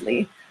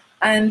differently?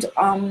 And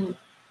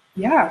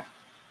yeah,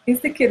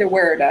 is the kid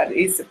aware that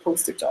he's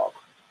supposed to talk?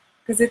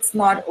 Because it's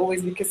not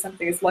always because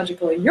something is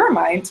logical in your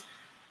mind,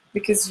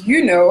 because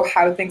you know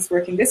how things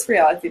work in this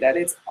reality, that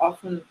it's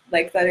often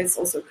like that it's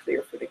also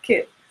clear for the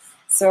kid.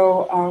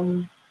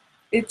 So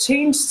it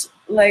changed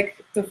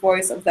like the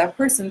voice of that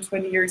person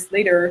 20 years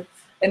later,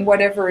 and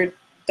whatever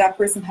that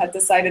person had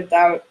decided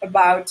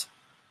about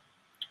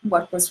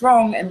what was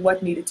wrong and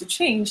what needed to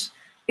change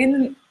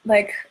in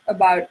like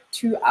about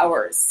 2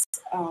 hours,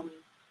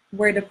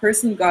 where the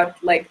person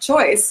got like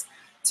choice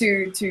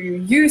to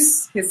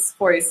use his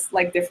voice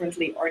like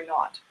differently or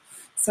not.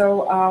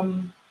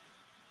 So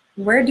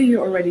where do you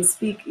already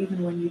speak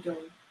even when you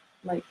don't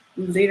like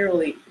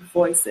literally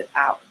voice it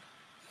out?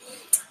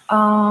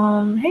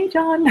 Hey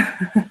John.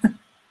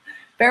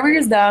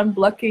 Barriers down,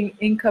 blocking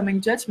incoming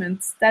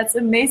judgments. That's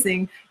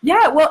amazing.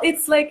 Yeah, well,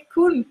 it's like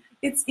Kun,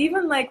 it's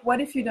even like,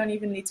 what if you don't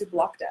even need to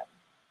block them?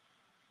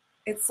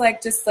 It's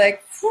like just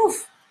like, whew,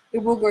 it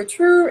will go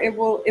through, it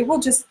will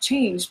just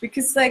change,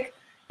 because like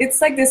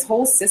it's like this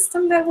whole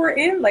system that we're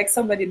in, like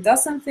somebody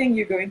does something,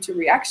 you go into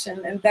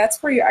reaction, and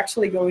that's where you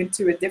actually go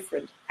into a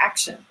different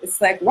action. It's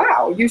like,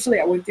 wow,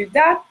 usually I would do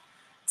that,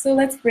 so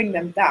let's bring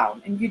them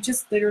down. And you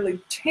just literally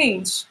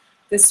change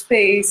the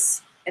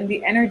space and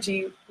the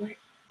energy where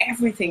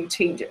everything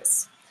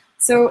changes.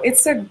 So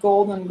it's a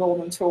golden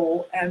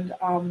tool, and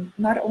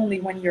not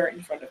only when you're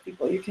in front of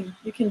people, you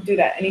can do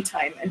that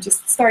anytime, and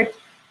just start,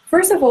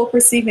 first of all,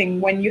 perceiving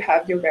when you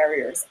have your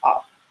barriers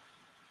up.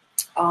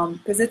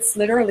 Because it's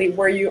literally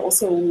where you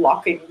also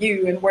lock in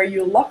you and where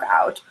you lock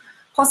out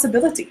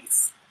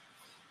possibilities.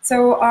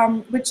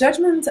 So with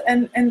judgment,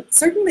 and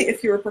certainly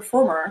if you're a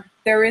performer,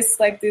 there is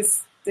like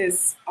this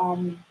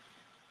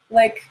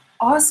like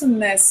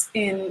awesomeness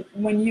in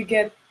when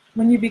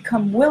you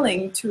become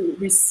willing to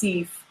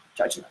receive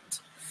judgment.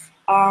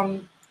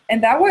 And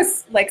that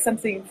was like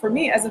something for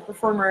me as a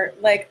performer,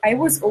 like I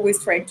was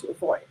always trying to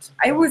avoid.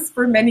 I was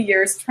for many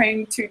years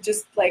trying to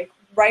just like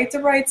write the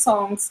right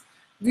songs,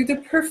 do the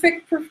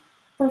perfect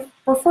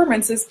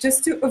performances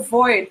just to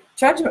avoid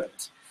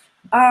judgment.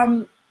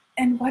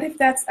 And what if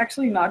that's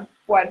actually not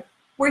what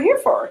we're here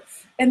for?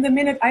 And the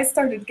minute I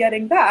started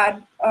getting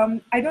that,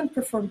 I don't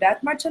perform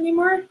that much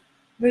anymore,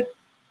 but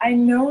I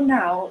know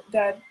now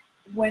that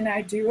when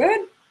I do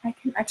it, I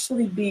can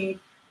actually be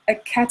a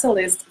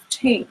catalyst of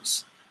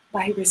change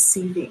by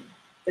receiving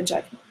the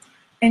judgment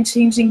and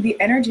changing the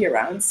energy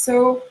around.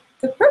 So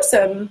the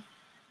person,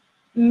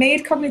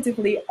 made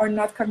cognitively or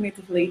not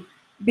cognitively,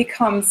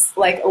 becomes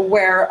like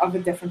aware of a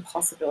different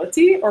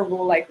possibility, or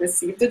will like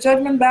receive the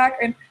judgment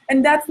back.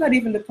 And that's not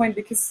even the point,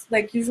 because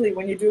like usually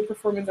when you do a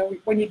performance or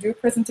when you do a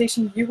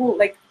presentation, you will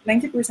like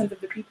 90% of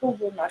the people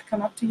will not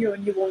come up to you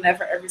and you will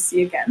never ever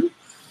see again.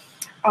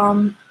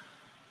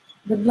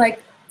 But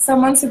like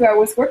some months ago I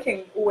was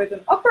working with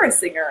an opera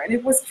singer, and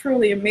it was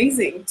truly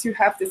amazing to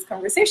have this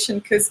conversation,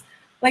 because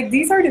like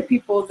these are the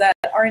people that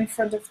are in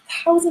front of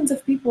thousands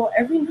of people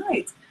every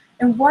night.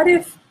 And what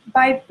if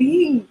by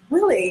being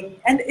willing,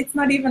 and it's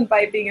not even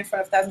by being in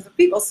front of thousands of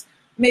people,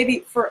 maybe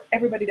for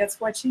everybody that's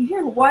watching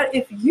here, what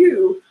if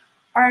you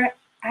are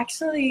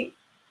actually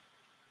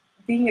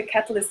being a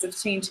catalyst of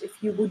change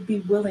if you would be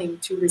willing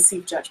to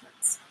receive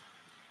judgments?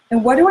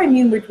 And what do I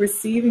mean with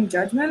receiving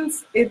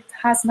judgments? It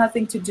has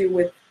nothing to do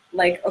with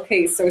like,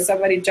 okay, so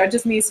somebody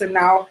judges me, so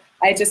now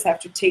I just have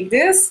to take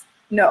this.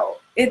 No,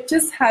 it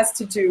just has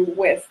to do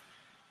with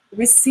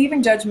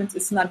receiving judgment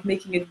is not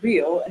making it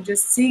real and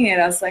just seeing it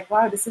as like,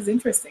 wow, this is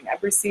interesting.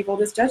 I've received all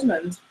this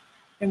judgment.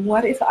 And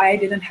what if I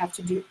didn't have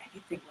to do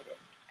anything with it?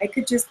 I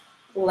could just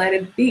let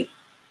it be.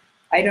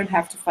 I don't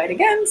have to fight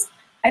against.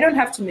 I don't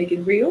have to make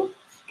it real.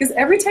 Because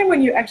every time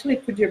when you actually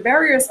put your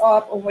barriers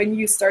up, or when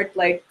you start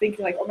like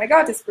thinking like, oh my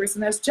God, this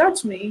person has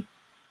judged me,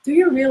 do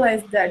you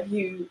realize that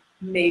you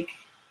make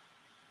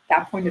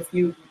that point of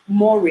view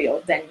more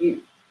real than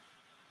you?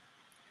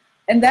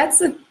 And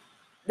that's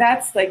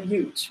like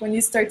huge. When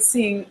you start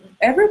seeing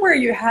everywhere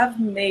you have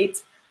made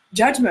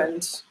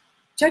judgments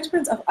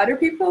of other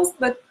people's,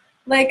 but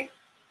like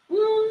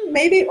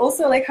maybe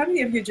also like how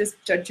many of you just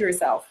judge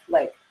yourself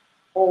like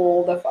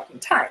all the fucking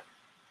time?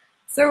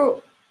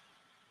 So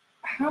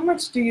how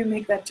much do you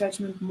make that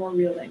judgment more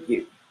real than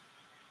you?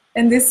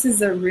 And this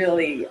is a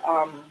really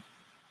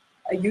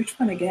a huge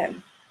one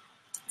again.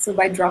 So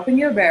by dropping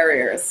your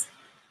barriers,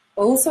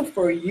 also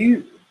for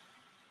you.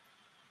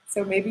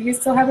 So maybe you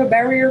still have a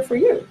barrier for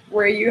you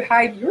where you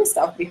hide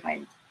yourself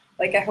behind.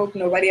 Like, I hope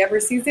nobody ever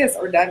sees this,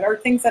 or that are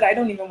things that I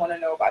don't even want to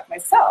know about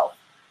myself.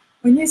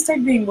 When you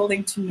start being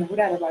willing to know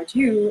that about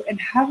you and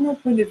have no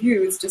point of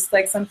view, it's just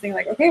like something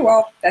like, okay,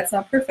 well, that's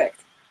not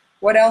perfect.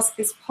 What else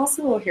is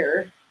possible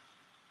here?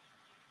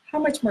 How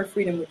much more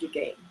freedom would you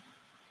gain?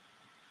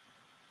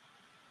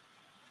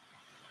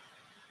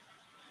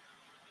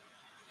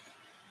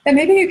 And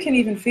maybe you can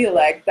even feel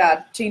like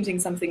that changing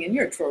something in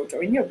your throat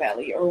or in your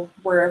belly or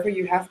wherever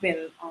you have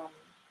been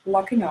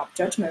locking up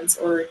judgments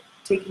or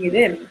taking it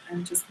in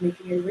and just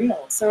making it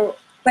real. So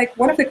like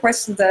one of the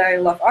questions that I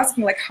love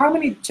asking, like how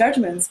many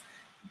judgments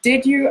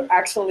did you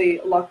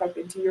actually lock up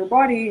into your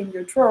body, in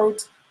your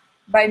throat,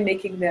 by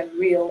making them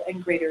real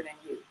and greater than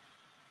you?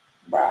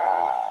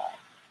 Wow.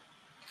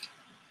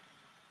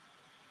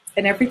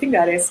 And everything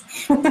that is.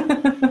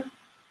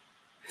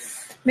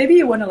 Maybe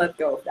you want to let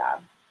go of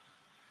that.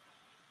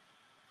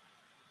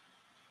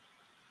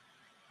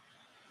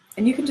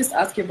 And you can just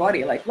ask your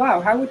body, like,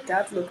 wow, how would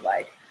that look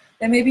like?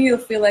 And maybe you'll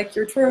feel like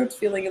your throat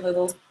feeling a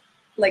little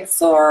like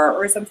sore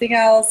or something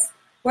else.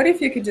 What if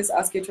you could just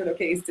ask your throat,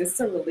 okay, is this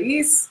a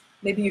release?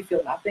 Maybe you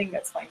feel nothing,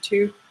 that's fine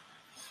too.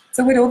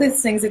 So with all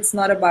these things, it's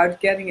not about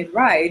getting it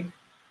right.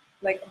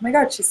 Like, oh my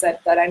God, she said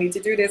that I need to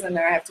do this and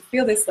now I have to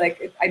feel this.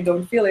 Like, I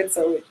don't feel it,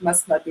 so it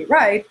must not be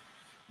right.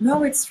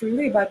 No, it's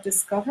really about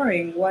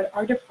discovering what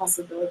are the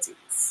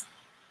possibilities.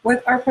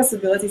 What are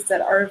possibilities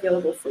that are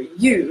available for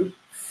you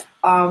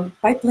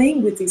by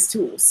playing with these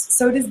tools.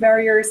 So this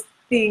barriers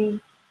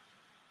thing,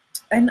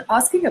 and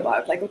asking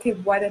about like, okay,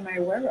 what am I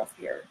aware of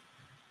here?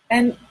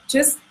 And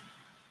just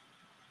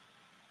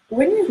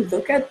when you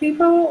look at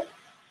people,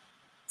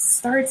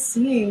 start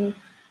seeing,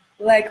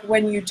 like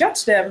when you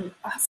judge them,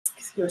 ask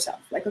yourself,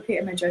 like, okay,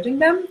 am I judging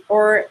them?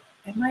 Or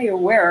am I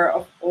aware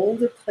of all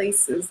the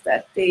places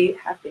that they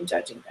have been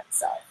judging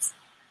themselves?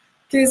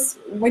 Because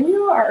when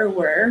you are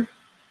aware,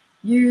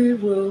 you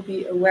will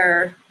be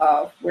aware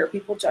of where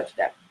people judge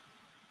them.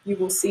 You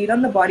will see it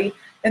on the body.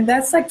 And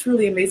that's like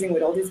truly amazing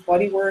with all this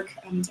body work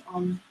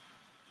and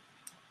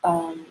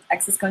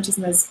access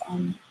consciousness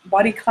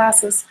body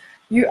classes.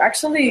 You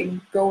actually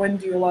go and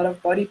do a lot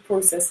of body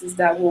processes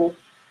that will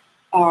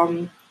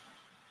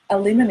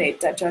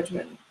eliminate that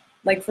judgment.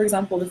 Like, for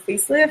example, the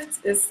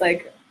facelift is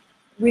like,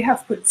 we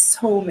have put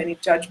so many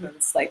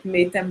judgments, like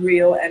made them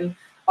real. And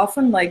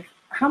often, like,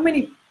 how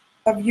many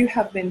of you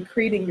have been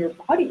creating your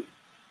body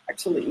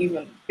actually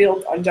even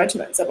built on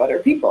judgments of other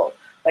people?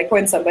 Like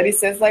when somebody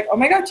says like, oh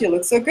my God, you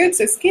look so good,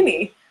 so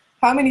skinny.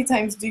 How many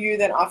times do you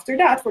then after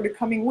that for the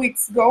coming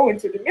weeks go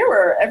into the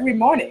mirror every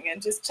morning and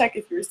just check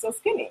if you're still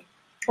skinny?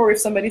 Or if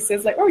somebody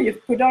says like, oh,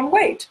 you've put on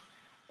weight,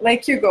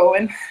 like you go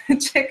and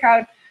check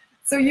out.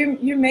 So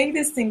you make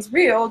these things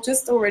real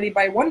just already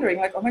by wondering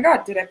like, oh my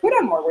God, did I put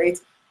on more weight?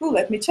 Ooh,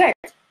 let me check.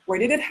 Where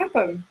did it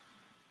happen?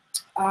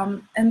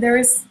 And there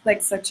is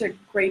like such a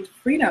great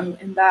freedom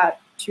in that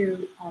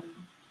to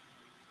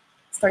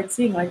start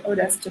seeing like, oh,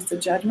 that's just a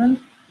judgment.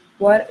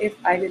 What if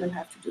I didn't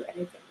have to do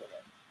anything with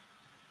it?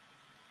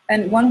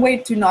 And one way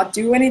to not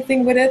do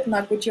anything with it,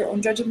 not with your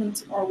own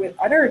judgment or with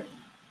other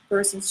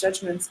person's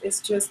judgments, is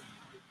just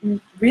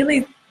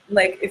really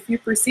like, if you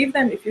perceive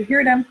them, if you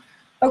hear them,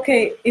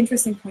 okay,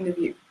 interesting point of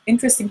view.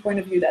 Interesting point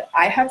of view that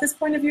I have this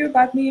point of view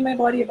about me, my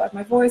body, about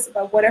my voice,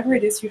 about whatever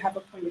it is you have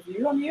a point of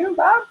view on you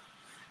about.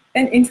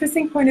 An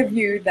interesting point of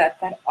view that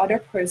that other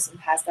person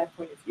has that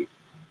point of view.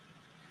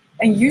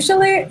 And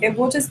usually it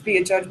will just be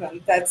a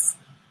judgment that's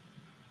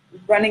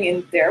running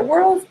in their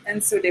world,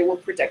 and so they will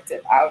project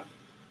it out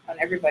on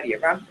everybody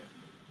around them.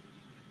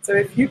 So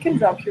if you can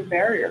drop your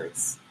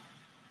barriers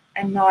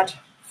and not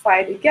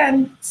fight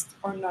against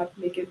or not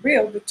make it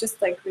real, but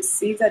just like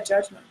receive that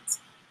judgment,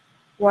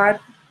 what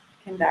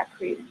can that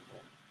create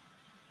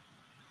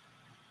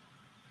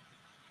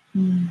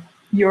in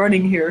you?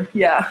 Yawning here,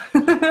 yeah.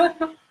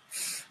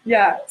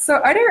 Yeah, so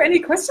are there any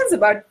questions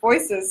about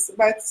voices,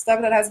 about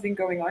stuff that has been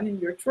going on in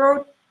your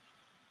throat?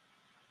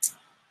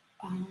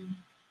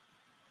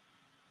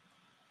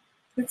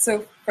 It's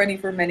so funny,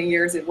 for many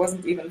years it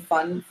wasn't even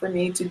fun for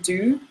me to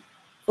do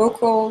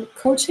vocal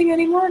coaching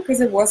anymore, because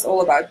it was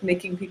all about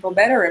making people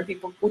better, and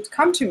people would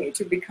come to me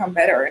to become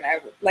better, and I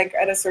like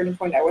at a certain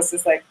point I was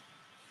just like,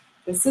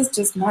 this is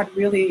just not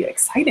really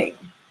exciting.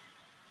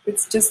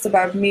 It's just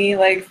about me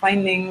like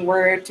finding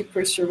where to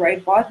push the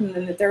right button,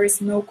 and there is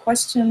no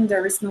question,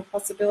 there is no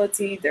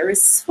possibility, there is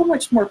so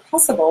much more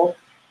possible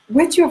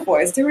with your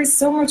voice. There is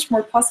so much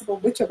more possible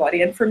with your body.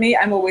 And for me,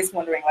 I'm always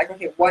wondering like,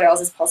 okay, what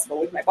else is possible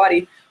with my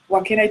body?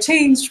 What can I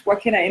change?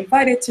 What can I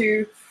invite it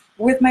to?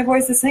 With my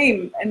voice the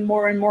same, and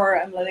more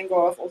I'm letting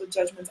go of all the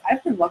judgments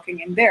I've been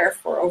locking in there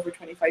for over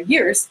 25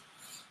 years.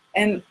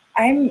 And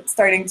I'm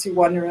starting to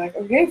wonder like,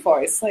 okay,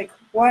 voice, like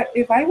what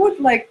if I would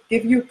like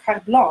give you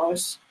carte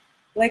blanche,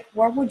 like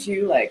what would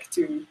you like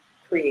to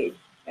create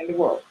in the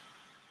world?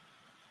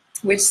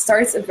 Which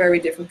starts a very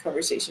different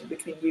conversation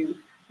between you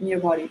and your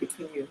body,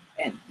 between you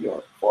and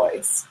your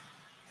voice.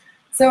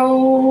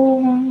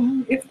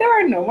 So if there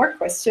are no more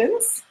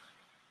questions,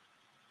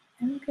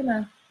 I'm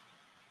gonna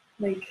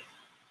like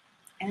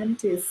end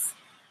this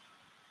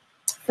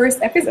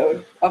first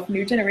episode of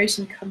New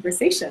Generation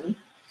Conversation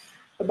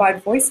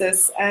about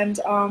voices. And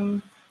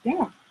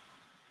yeah,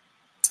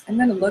 I'm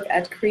going to look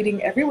at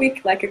creating every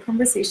week like a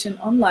conversation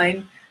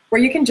online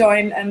where you can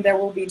join, and there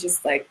will be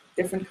just like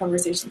different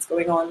conversations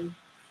going on,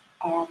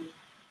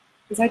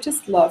 because I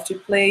just love to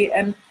play.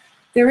 And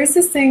there is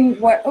this thing,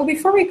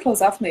 before we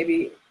close off,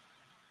 maybe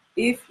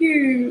if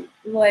you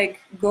like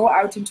go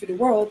out into the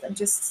world and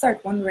just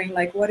start wondering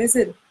like, what is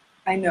it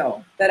I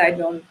know that I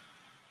don't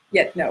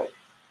yet know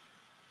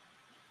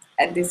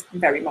at this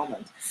very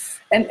moment?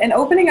 And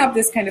opening up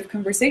this kind of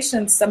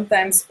conversation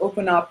sometimes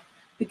open up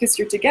because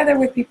you're together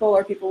with people,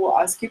 or people will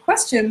ask you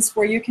questions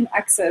where you can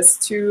access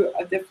to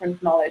a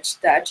different knowledge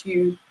that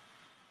you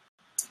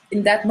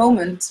in that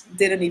moment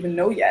didn't even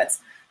know yet.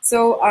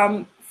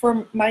 So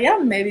for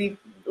Marianne, maybe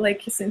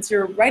like since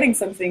you're writing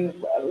something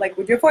like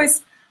with your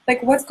voice,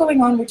 like what's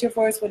going on with your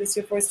voice? What is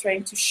your voice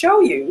trying to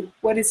show you?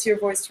 What is your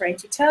voice trying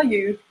to tell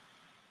you?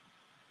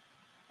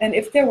 And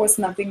if there was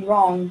nothing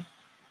wrong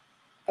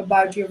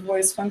about your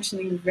voice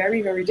functioning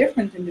very, very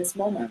different in this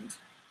moment,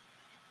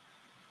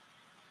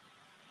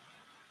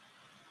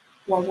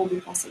 what will be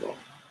possible?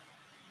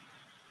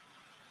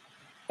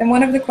 And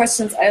one of the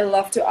questions I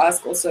love to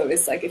ask also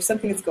is like, if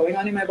something is going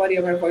on in my body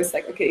or my voice,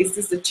 like, okay, is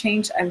this the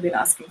change I've been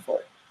asking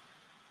for?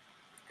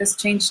 Because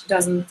change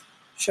doesn't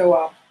show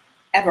up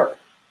ever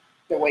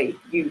the way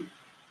you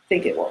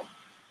think it will.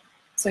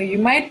 So you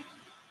might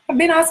have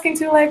been asking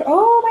to like,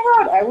 oh my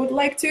God, I would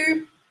like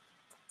to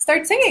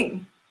start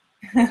singing.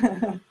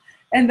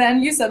 And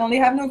then you suddenly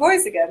have no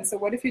voice again. So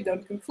what if you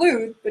don't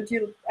conclude, but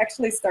you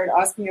actually start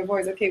asking your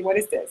voice, okay, what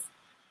is this?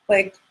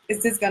 Like,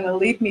 is this going to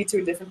lead me to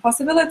a different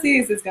possibility?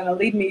 Is this going to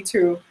lead me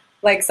to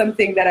like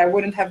something that I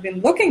wouldn't have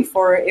been looking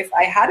for if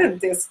I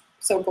hadn't this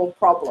so-called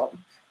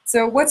problem?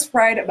 So what's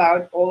right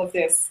about all of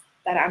this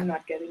that I'm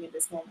not getting in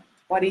this moment?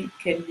 What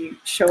can you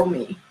show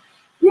me?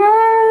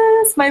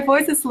 Yes, my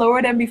voice is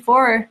lower than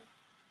before.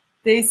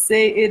 They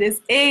say it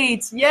is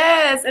age.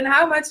 Yes, and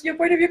how much your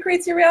point of view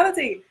creates your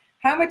reality?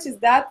 How much is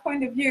that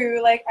point of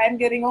view, like I'm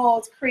getting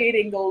old,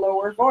 creating the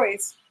lower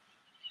voice?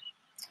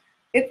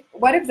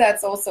 What if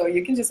that's also,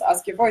 you can just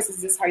ask your voice,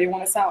 is this how you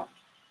want to sound?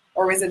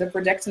 Or is it a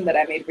projection that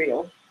I made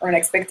real? Or an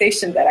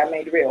expectation that I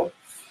made real?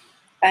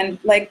 And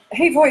like,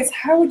 hey voice,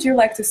 how would you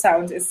like to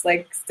sound is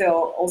like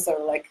still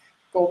also like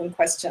golden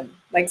question.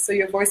 Like, so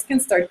your voice can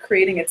start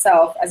creating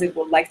itself as it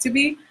would like to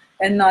be,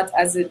 and not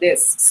as it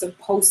is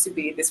supposed to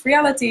be in this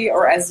reality,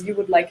 or as you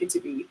would like it to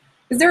be.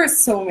 Because there are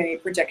so many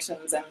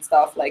projections and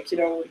stuff, like, you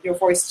know, your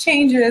voice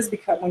changes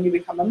when you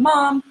become a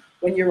mom,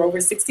 when you're over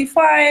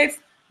 65,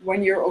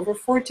 when you're over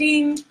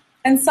 14.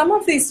 And some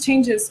of these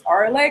changes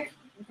are like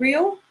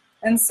real,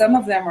 and some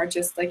of them are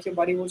just like your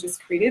body will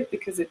just create it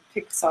because it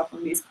picks up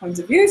on these points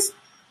of views.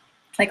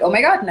 Like, oh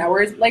my God, now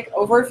we're like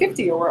over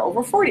 50 or we're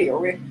over 40, or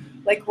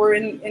we're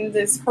in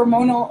this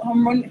hormonal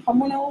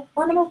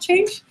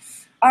change.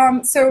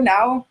 So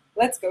now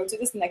let's go to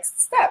this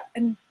next step.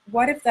 And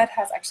what if that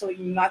has actually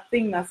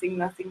nothing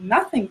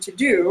to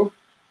do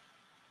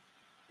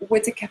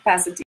with the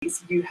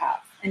capacities you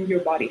have and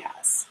your body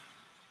has?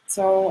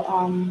 So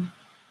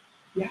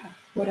yeah,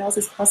 what else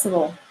is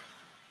possible?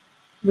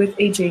 With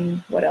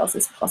aging, what else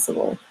is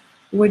possible?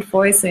 With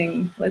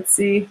voicing, let's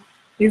see,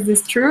 is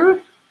this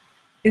true?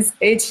 Is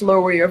age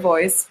lower your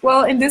voice?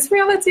 Well, in this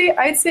reality,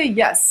 I'd say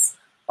yes.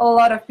 A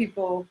lot of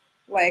people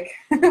like,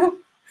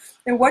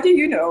 and what do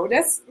you know?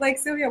 That's like,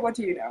 Sylvia, what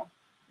do you know?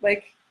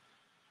 Like,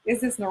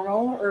 is this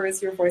normal, or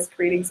is your voice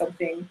creating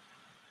something?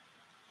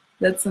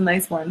 That's a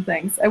nice one,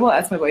 thanks. I will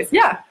ask my voice.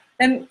 Yeah,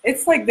 and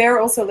it's like they're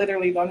also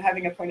literally not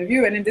having a point of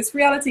view. And in this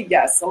reality,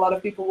 yes, a lot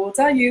of people will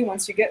tell you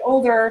once you get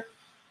older,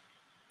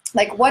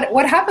 like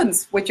what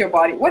happens with your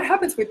body? What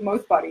happens with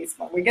most bodies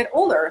when we get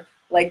older?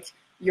 Like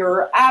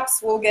your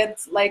abs will get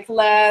like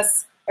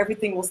less,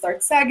 everything will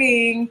start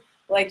sagging,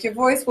 like your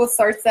voice will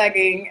start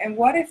sagging. And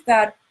what if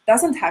that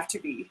doesn't have to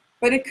be?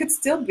 But it could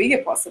still be a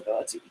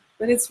possibility.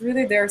 But it's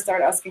really there,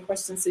 start asking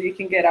questions so you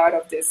can get out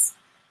of this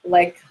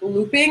like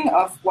looping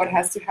of what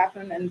has to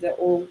happen and the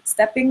old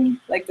stepping,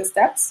 like the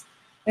steps,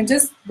 and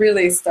just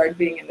really start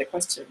being in the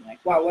question,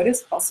 like, wow, what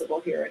is possible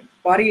here? And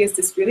body, is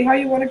this really how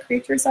you want to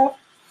create yourself?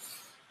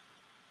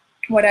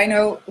 what I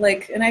know,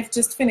 like, and I've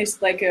just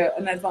finished like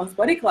an advanced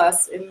body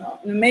class, an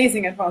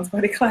amazing advanced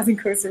body class in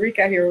Costa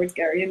Rica here with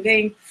Gary and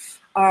Dane,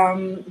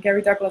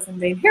 Gary Douglas and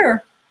Dane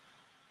here.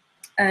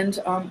 And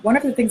one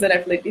of the things that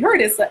I've lately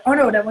heard is like, oh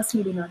no, that was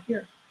maybe not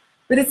here.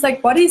 But it's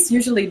like bodies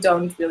usually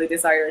don't really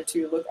desire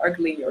to look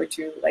ugly or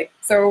to like,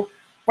 so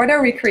what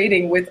are we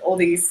creating with all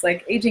these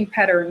like aging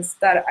patterns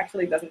that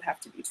actually doesn't have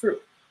to be true?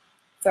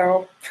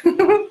 So,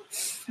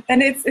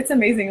 and it's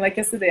amazing. Like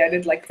yesterday I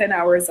did like 10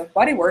 hours of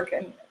body work,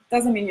 and it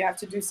doesn't mean you have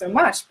to do so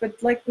much,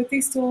 but like with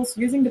these tools,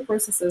 using the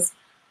processes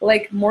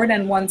like more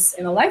than once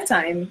in a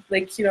lifetime,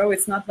 like, you know,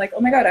 it's not like,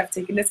 oh my God, I've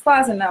taken this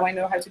class and now I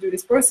know how to do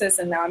this process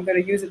and now I'm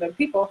going to use it on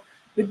people.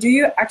 But do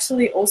you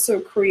actually also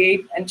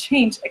create and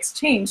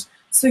exchange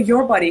so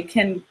your body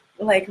can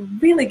like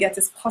really get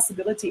this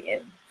possibility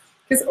in?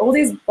 Because all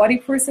these body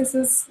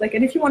processes, like,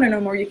 and if you want to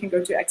know more, you can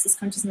go to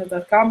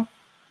accessconsciousness.com,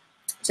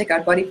 check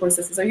out body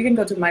processes, or you can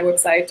go to my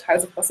website,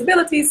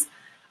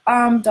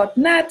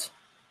 houseofpossibilities.net,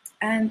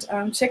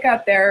 and check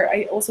out there.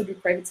 I also do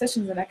private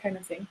sessions and that kind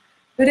of thing.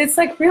 But it's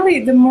like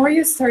really, the more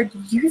you start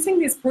using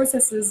these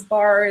processes,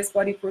 bars,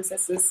 body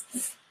processes,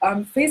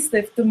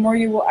 facelift, the more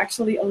you will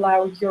actually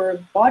allow your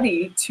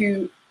body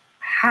to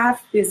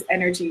have these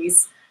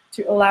energies,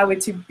 to allow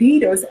it to be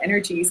those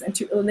energies, and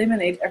to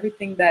eliminate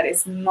everything that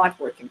is not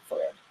working for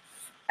it.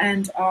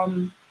 And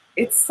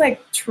it's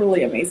like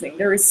truly amazing.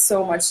 There is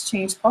so much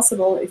change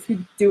possible if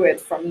you do it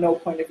from no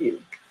point of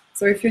view.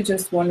 So if you're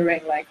just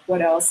wondering like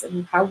what else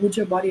and how would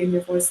your body and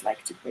your voice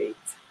like to create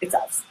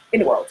itself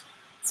in the world.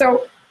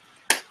 So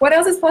what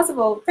else is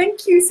possible?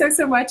 Thank you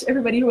so much,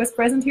 everybody who was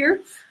present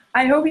here.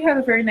 I hope you have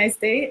a very nice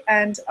day,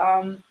 and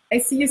I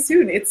see you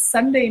soon. It's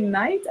Sunday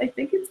night. I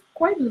think it's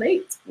quite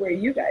late where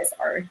you guys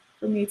are.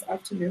 For me, it's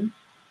afternoon.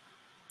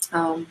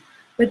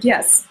 But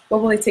yes,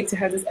 what will it take to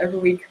have this every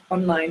week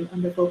online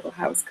on the Vocal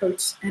House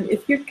Coach? And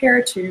if you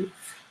care to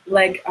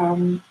like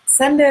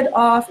send it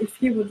off,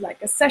 if you would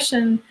like a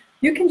session,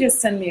 you can just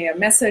send me a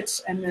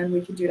message and then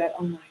we can do that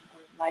online or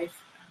live.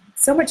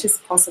 So much is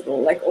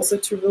possible, like also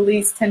to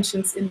release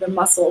tensions in the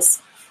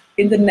muscles,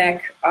 in the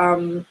neck,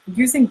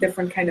 using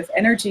different kind of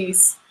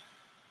energies,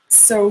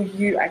 so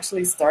you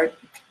actually start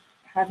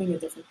having a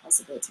different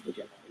possibility with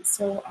your body.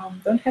 So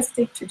don't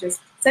hesitate to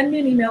just send me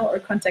an email or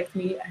contact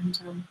me, and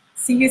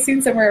see you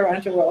soon somewhere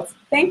around the world.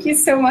 Thank you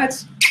so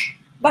much.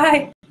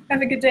 Bye.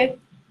 Have a good day.